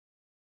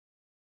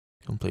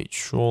 Complete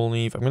shore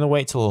leave. I'm going to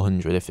wait till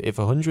 100. If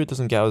 100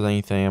 doesn't get us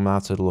anything, I'm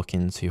going to have to look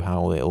into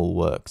how it all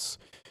works.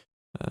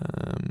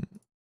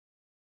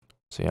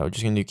 So yeah, we're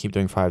just going to keep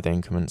doing 5-day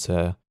increments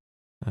here.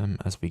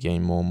 As we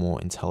gain more and more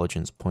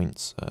intelligence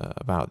points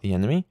about the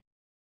enemy,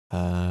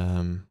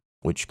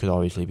 which could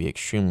obviously be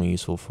extremely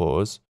useful for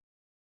us.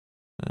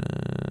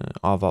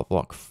 RVOT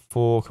Block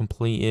 4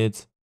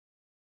 completed.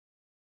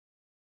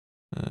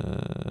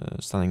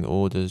 Standing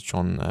orders,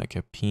 John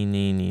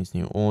Capini needs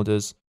new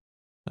orders.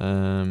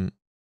 We're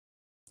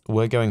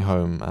going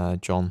home,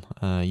 John.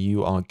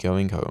 You are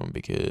going home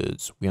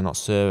because we are not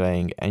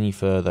surveying any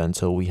further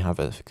until we have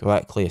it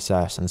correctly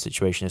assessed and the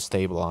situation is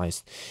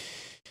stabilized.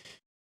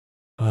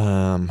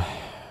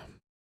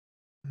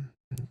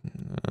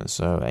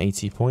 So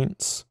 80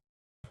 points.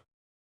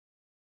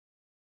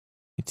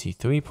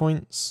 83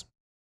 points.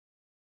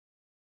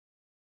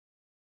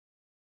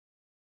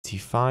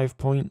 85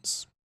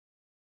 points.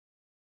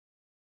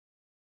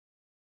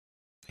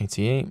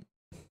 88.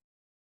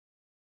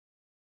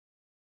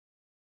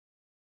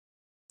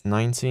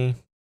 90.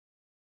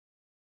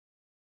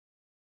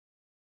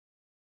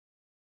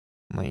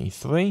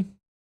 93.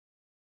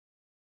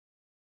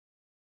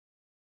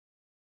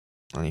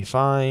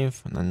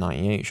 95, and then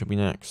 98 should be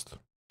next.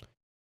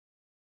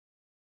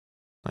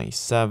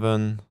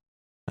 97,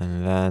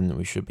 and then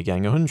we should be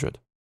getting 100.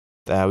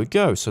 There we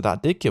go, so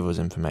that did give us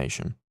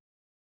information.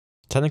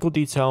 Technical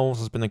details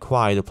has been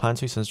acquired of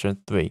Planetary Sensor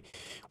 3.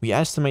 We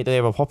estimate they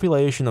have a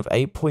population of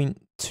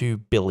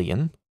 8.2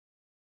 billion,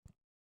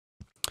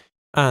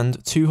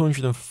 and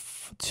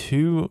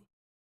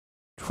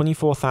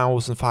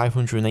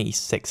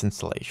 24,586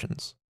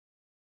 installations.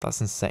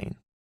 That's insane.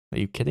 Are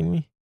you kidding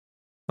me?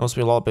 There must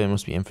be a lot, but it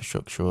must be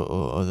infrastructure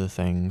or other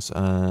things.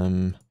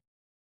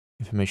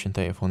 Information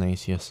data for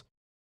Nasius.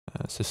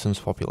 Systems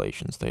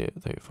populations data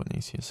for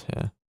Nasius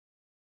here.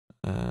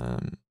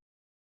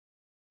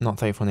 Not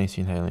data for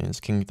Nasian aliens.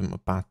 Kingdom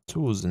of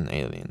Boutzen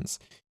aliens.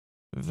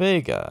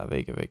 Vega.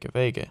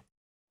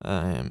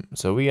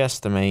 So we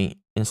estimate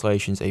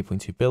installations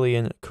 8.2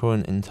 billion,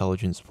 current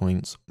intelligence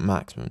points,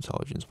 maximum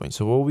intelligence points.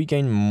 So will we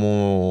gain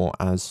more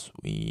as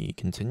we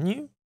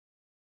continue?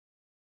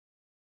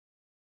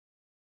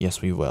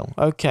 Yes, we will.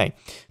 Okay,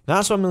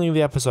 that's where I'm going to leave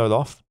the episode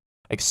off.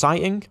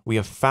 Exciting. We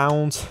have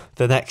found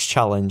the next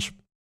challenge.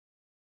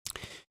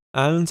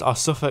 And our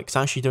suffix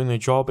actually doing the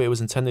job it was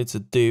intended to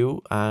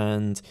do.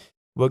 And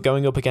we're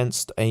going up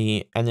against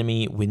an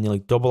enemy with nearly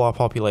double our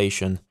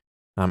population.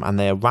 And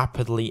they are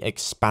rapidly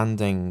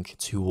expanding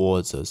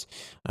towards us.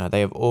 They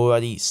have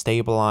already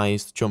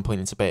stabilized jump point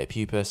into Beta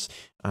Pupus.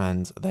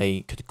 And they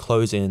could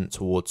close in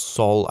towards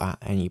Sol at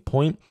any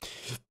point.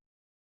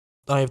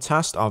 I have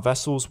tasked our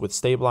vessels with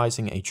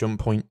stabilizing a jump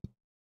point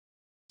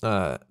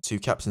to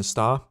Captain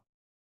Star.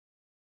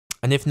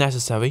 And if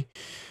necessary,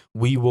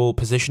 we will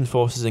position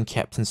forces in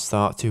Captain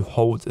Star to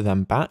hold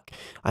them back.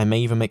 I may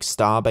even make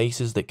star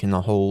bases that can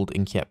hold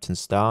in Captain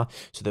Star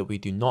so that we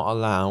do not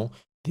allow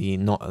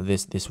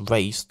this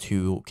race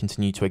to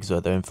continue to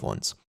exert their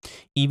influence.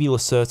 Evie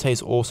Lacerte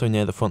is also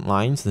near the front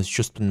lines. That's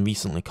just been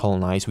recently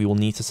colonized. We will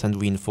need to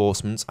send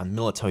reinforcements and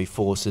military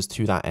forces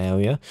to that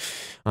area.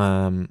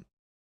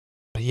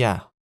 But yeah,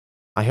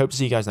 I hope to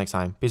see you guys next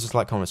time. Please just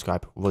like, comment,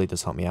 subscribe. It really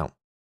does help me out.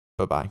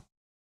 Bye-bye.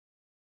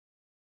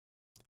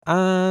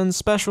 And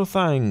special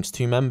thanks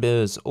to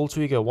members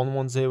Alter Ego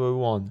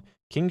 1101,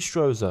 King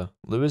Strozer,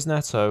 Lewis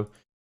Neto,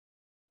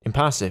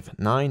 Impassive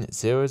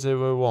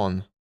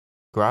 9001,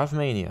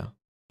 Gravmania,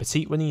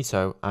 Petite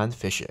Juanito, and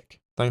Fishik.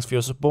 Thanks for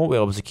your support. We're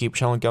able to keep the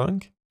channel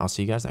going. I'll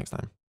see you guys next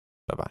time.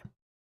 Bye-bye.